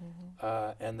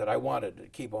 and that I wanted to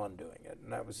keep on doing it,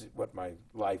 and that was what my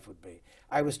life would be.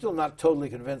 I was still not totally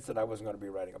convinced that I wasn't going to be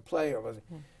writing a play,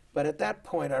 but at that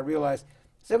point I realized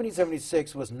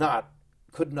 1776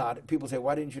 could not. People say,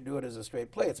 "Why didn't you do it as a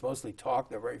straight play?" It's mostly talk.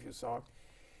 There are very few songs.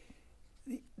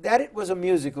 That it was a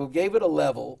musical gave it a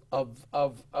level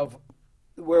of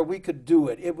where we could do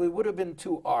it. It would have been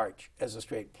too arch as a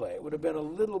straight play. It would have been a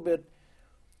little bit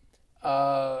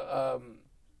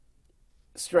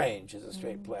strange as a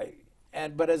straight play.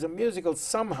 But as a musical,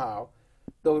 somehow,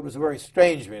 though it was a very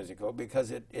strange musical because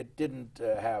it didn't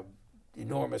have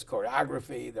enormous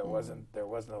choreography, there wasn't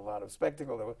a lot of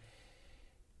spectacle.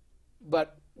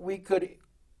 But we could.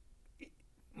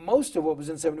 Most of what was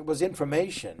in 70 was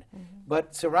information,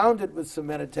 but surrounded with some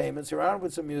entertainment, surrounded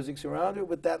with some music, surrounded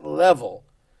with that level,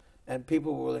 and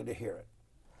people were willing to hear it.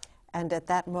 And at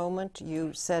that moment,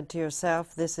 you said to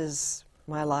yourself, "This is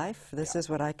my life. This is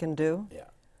what I can do." Yeah.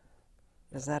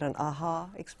 Is that an aha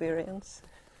experience?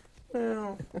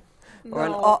 Well, Or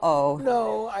an uh-oh?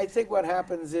 No, I think what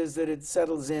happens is that it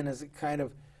settles in as it kind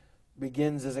of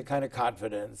begins as a kind of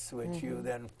confidence, which you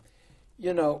then,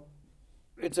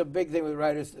 it's a big thing with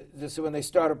writers. Just when they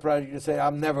start a project, you say,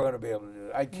 "I'm never going to be able to do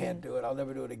it. I can't do it. I'll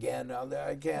never do it again.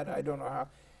 I can't. I don't know how."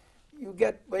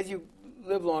 As you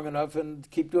live long enough and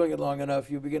keep doing it long enough,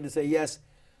 you begin to say, "Yes,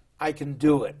 I can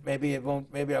do it. Maybe I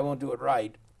won't do it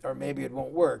right, or maybe it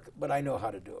won't work, but I know how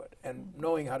to do it." And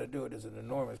knowing how to do it is an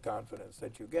enormous confidence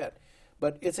that you get.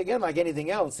 But it's again like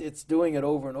anything else. It's doing it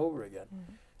over and over again.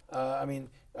 I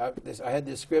had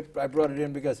this script. I brought it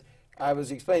in because I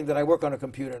was explaining that I work on a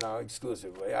computer now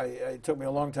exclusively. It took me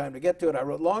a long time to get to it. I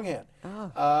wrote longhand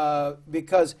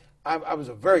because I was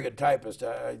a very good typist.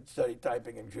 I studied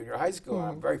typing in junior high school.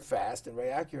 I'm very fast and very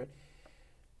accurate.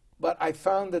 But I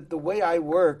found that the way I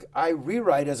work, I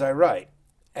rewrite as I write.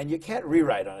 And you can't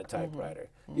rewrite on a typewriter.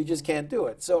 You just can't do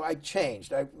it. So I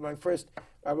changed. I wrote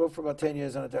for about 10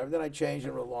 years on a typewriter. Then I changed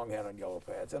and wrote longhand on yellow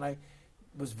pads. And I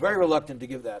was very reluctant to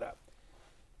give that up.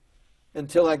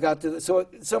 Until I got to so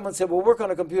someone said, "Well, work on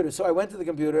a computer." So I went to the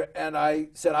computer and I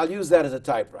said, "I'll use that as a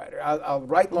typewriter. I'll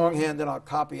write longhand and I'll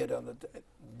copy it on the."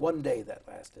 One day that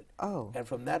lasted. Oh. And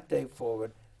from that day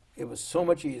forward, It was so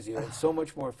much easier and so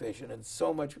much more efficient and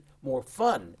so much more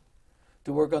fun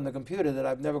to work on the computer that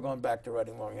I've never gone back to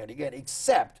writing longhand again,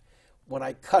 except when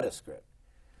I cut a script.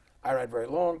 I write very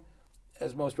long,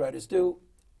 as most writers do,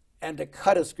 and to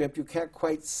cut a script, you can't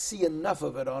quite see enough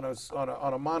of it on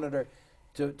a monitor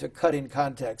to cut in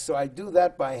context. So I do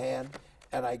that by hand,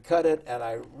 and I cut it, and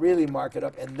I really mark it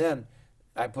up, and then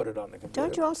I put it on the computer.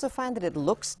 Don't you also find that it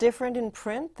looks different in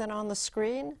print than on the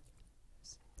screen?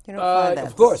 You don't find that?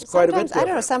 Of course, quite a bit Sometimes, different. I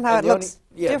don't know, somehow And it looks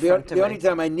different to the me. only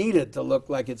time I need it to look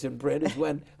like it's in print is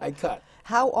when I cut.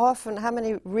 How often, how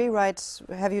many rewrites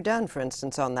have you done, for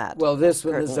instance, on that? Well, this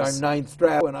one is our Curtains. 9th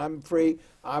draft. When I'm free,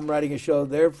 I'm writing a show,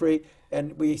 they're free,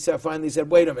 and we finally said,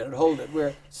 wait a minute, hold it.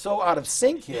 We're so out of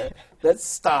sync here, let's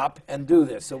stop and do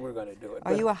this, so we're going to do it.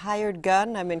 Are you a hired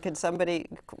gun? I mean, can somebody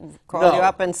call No. you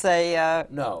up and say,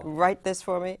 No. write this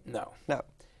for me? No.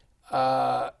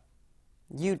 No.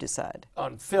 You decide.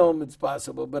 On film, it's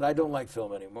possible, but I don't like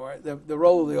film anymore. The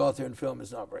role of the author in film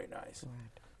is not very nice.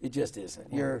 It just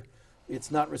isn't.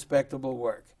 It's not respectable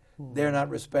work. They're not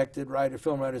respected.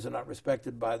 Film writers are not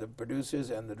respected by the producers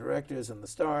and the directors and the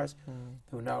stars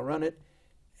who now run it.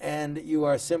 And you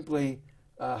are simply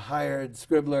a hired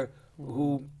scribbler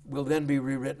who will then be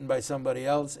rewritten by somebody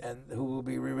else and who will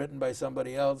be rewritten by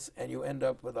somebody else, and you end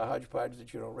up with a hodgepodge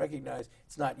that you don't recognize.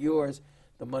 It's not yours.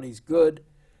 The money's good.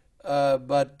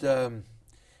 But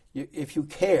if you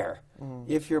care,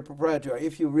 if you're proprietary,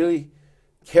 if you really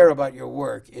care about your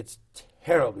work, it's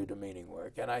terribly demeaning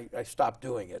work. And I stopped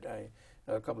doing it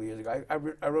a couple of years ago.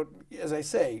 I wrote, as I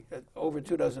say, over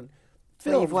 2 dozen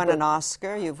films. Well, you've won an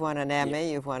Oscar, you've won an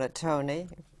Emmy, you've won a Tony.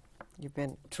 You've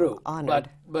been honored.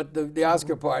 But the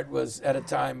Oscar part was, at a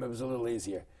time, it was a little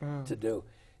easier to do.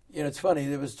 You know, it's funny,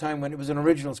 there was a time when it was an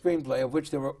original screenplay, of which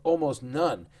there were almost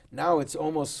none. Now it's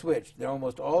almost switched. They're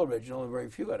almost all original and very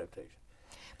few adaptations.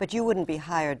 But you wouldn't be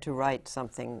hired to write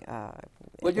something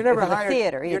Well, you're never for the hired.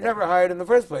 theater You're either. never hired in the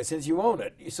first place, since you own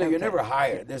it. So you're Okay. never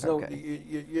hired. There's no,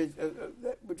 Okay.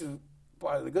 which is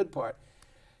part of the good part.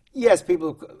 Yes,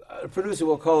 a producer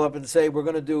will call up and say, we're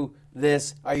going to do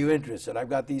this. Are you interested? I've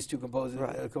got these two composers.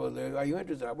 Right. Are you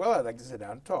interested? Well, I'd like to sit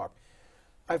down and talk.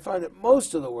 I find that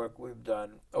most of the work we've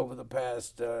done over the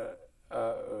past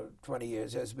 20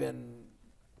 years has been,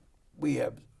 we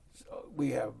have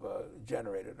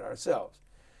generated ourselves.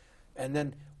 And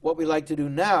then what we like to do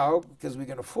now, because we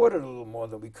can afford it a little more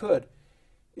than we could,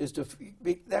 is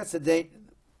that's the day.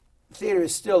 Theater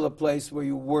is still a place where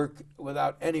you work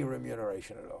without any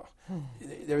remuneration at all.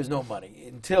 There is no money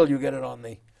until you get it on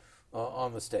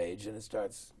the stage and it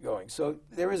starts going. So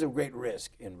there is a great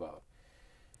risk involved.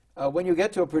 When you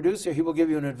get to a producer, he will give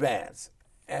you an advance,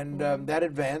 and that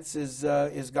advance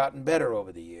is gotten better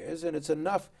over the years, and it's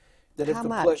enough that if How the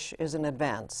much is an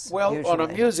advance? well, on a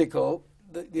usually? musical,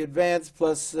 the advance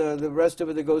plus the rest of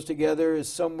it that goes together is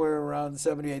somewhere around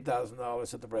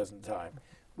 $78,000 at the present time,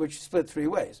 which split 3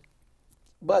 ways.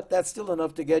 But that's still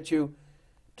enough to get you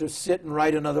to sit and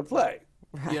write another play,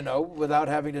 you know, without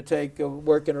having to take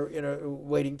work in a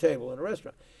waiting table in a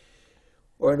restaurant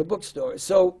or in a bookstore.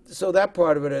 So that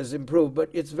part of it has improved, but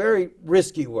it's very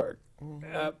risky work.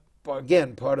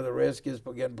 Again, part of the risk is,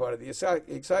 again, part of the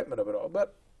excitement of it all,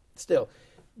 but still.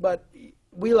 But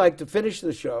we like to finish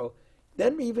the show,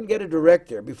 then even get a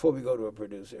director before we go to a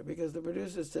producer, because the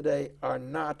producers today are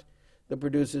not the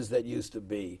producers that used to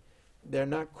be. They're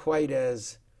not quite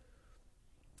as,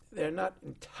 they're not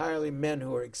entirely men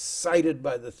who are excited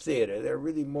by the theater. They're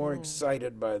really more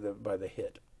excited by the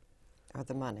hit, Or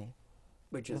the money,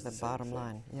 which or is the same bottom thing.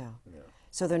 line, yeah. Yeah.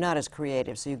 So they're not as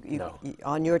creative. So No.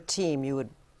 on your team, you would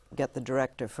get the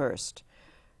director first.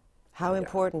 How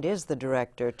important is the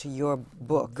director to your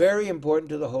book? Very important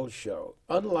to the whole show.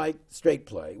 Unlike straight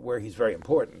play, where he's very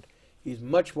important, he's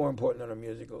much more important than a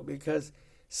musical, because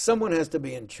someone has to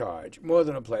be in charge, more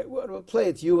than a play. Well, a play,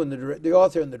 it's you and the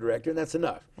author and the director, and that's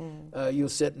enough. You'll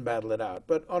sit and battle it out.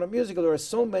 But on a musical, there are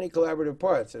so many collaborative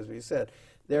parts, as we said.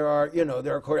 There are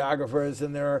choreographers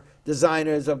and there are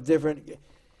designers of different,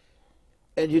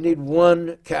 and you need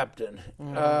one captain,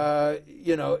 and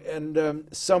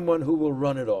someone who will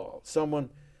run it all, someone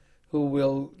who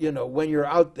will, when you're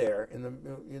out there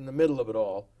in the middle of it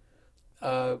all,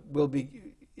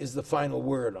 is the final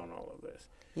word on all of this.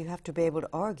 You have to be able to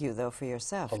argue, though, for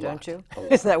yourself, don't lot, you? a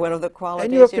lot. Is that one of the qualities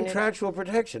And you have you need? contractual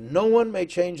protection. No one may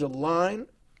change a line,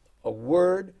 a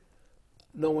word.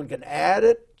 No one can add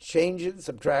it, change it,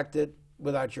 subtract it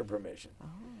without your permission. Oh.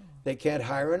 They can't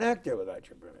hire an actor without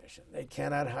your permission. They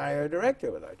cannot hire a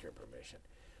director without your permission.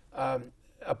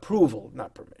 Approval,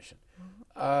 not permission.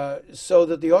 so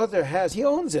that the author he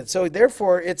owns it. So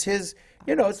therefore, it's his.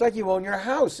 It's like you own your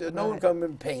house. No one come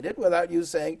and paint it without you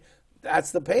saying,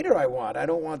 "That's the painter I want. I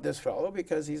don't want this fellow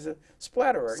because he's a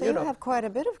splatterer." So you have quite a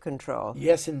bit of control.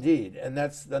 Yes, indeed, and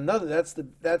that's the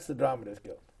Dramatist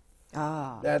Guild.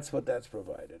 Ah. That's what that's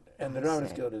provided, and the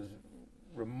Dramatist Guild is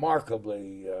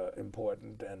remarkably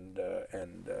important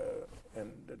and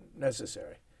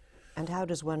necessary. And how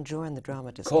does one join the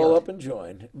Dramatist Call Guild? up and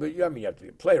join, but you have to be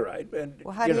a playwright. And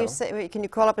Well, how do you say? Can you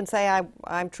call up and say,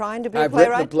 I'm trying to be a I've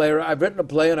playwright? I've written a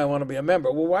play, and I want to be a member.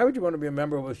 Well, why would you want to be a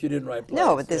member if you didn't write plays?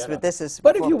 No, but this is.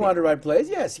 But if for you people. want to write plays,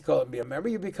 yes, you call it and be a member.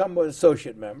 You become an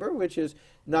associate member, which is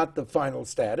not the final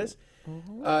status.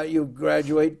 You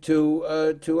graduate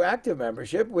to active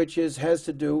membership, which has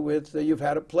to do with you've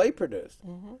had a play produced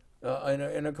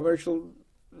in a commercial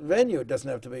venue. It doesn't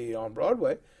have to be on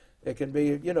Broadway. It can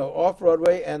be off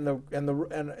Broadway, and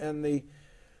the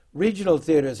regional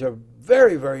theaters are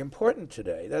very, very important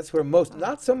today. That's where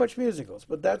not so much musicals,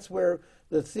 but that's where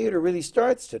the theater really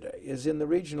starts today. Is in the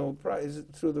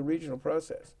through the regional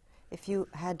process. If you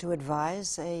had to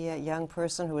advise a young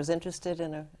person who was interested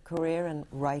in a career in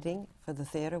writing for the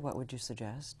theater, what would you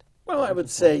suggest? Well, I would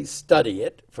say study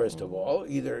it, first of all,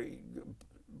 either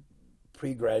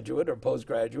pre-graduate or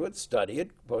postgraduate. Study it,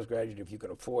 postgraduate if you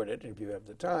can afford it, if you have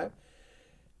the time.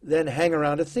 Then hang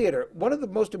around a theater. One of the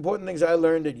most important things I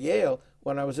learned at Yale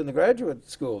when I was in the graduate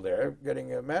school there,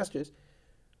 getting a master's,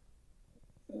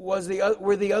 were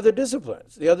the other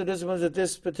disciplines. The other disciplines of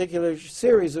this particular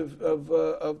series of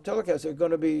telecasts are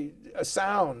going to be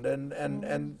sound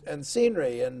and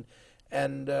scenery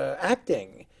and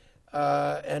acting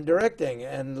and directing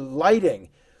and lighting.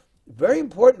 Very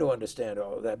important to understand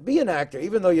all of that. Be an actor,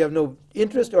 even though you have no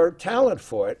interest or talent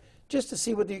for it, just to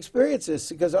see what the experience is,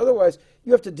 because otherwise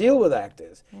you have to deal with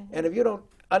actors. And if you don't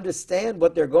understand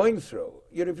what they're going through,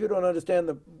 if you don't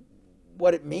understand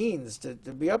what it means to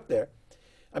be up there,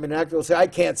 I mean, an actor will say, "I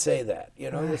can't say that."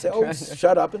 They say, "Oh,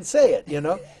 shut up and say it."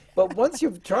 But once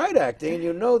you've tried acting, and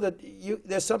you know that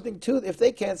there's something to it. If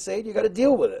they can't say it, you got to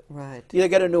deal with it. Right. Either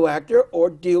get a new actor or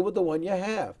deal with the one you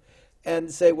have,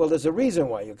 and say, "Well, there's a reason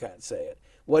why you can't say it.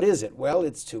 What is it?" "Well,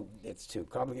 it's too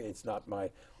complicated. It's not my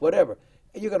whatever."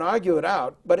 And you can argue it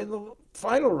out, but in the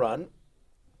final run,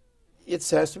 it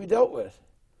has to be dealt with.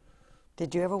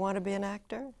 Did you ever want to be an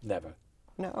actor? Never.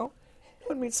 No.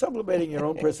 I mean, sublimating your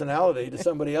own personality to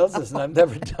somebody else's, and I've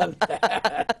never done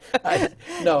that.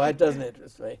 No, it doesn't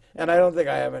interest me, and I don't think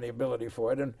I have any ability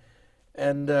for it.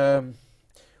 And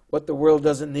what the world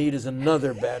doesn't need is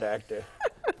another bad actor.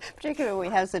 Particularly when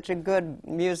we have such a good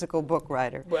musical book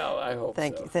writer. Well, I hope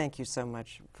so. Thank you so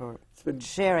much for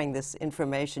sharing this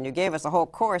information. You gave us a whole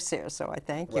course here, so I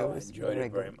thank you. Well, I enjoyed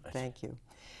it very much. Thank you.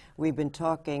 We've been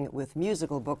talking with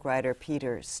musical book writer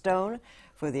Peter Stone.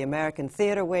 For the American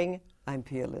Theater Wing, I'm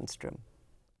Pia Lindstrom.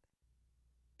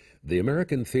 The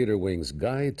American Theater Wing's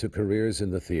Guide to Careers in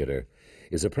the Theater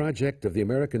is a project of the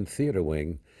American Theater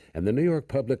Wing and the New York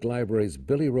Public Library's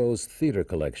Billy Rose Theater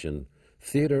Collection,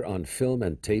 Theater on Film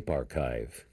and Tape Archive.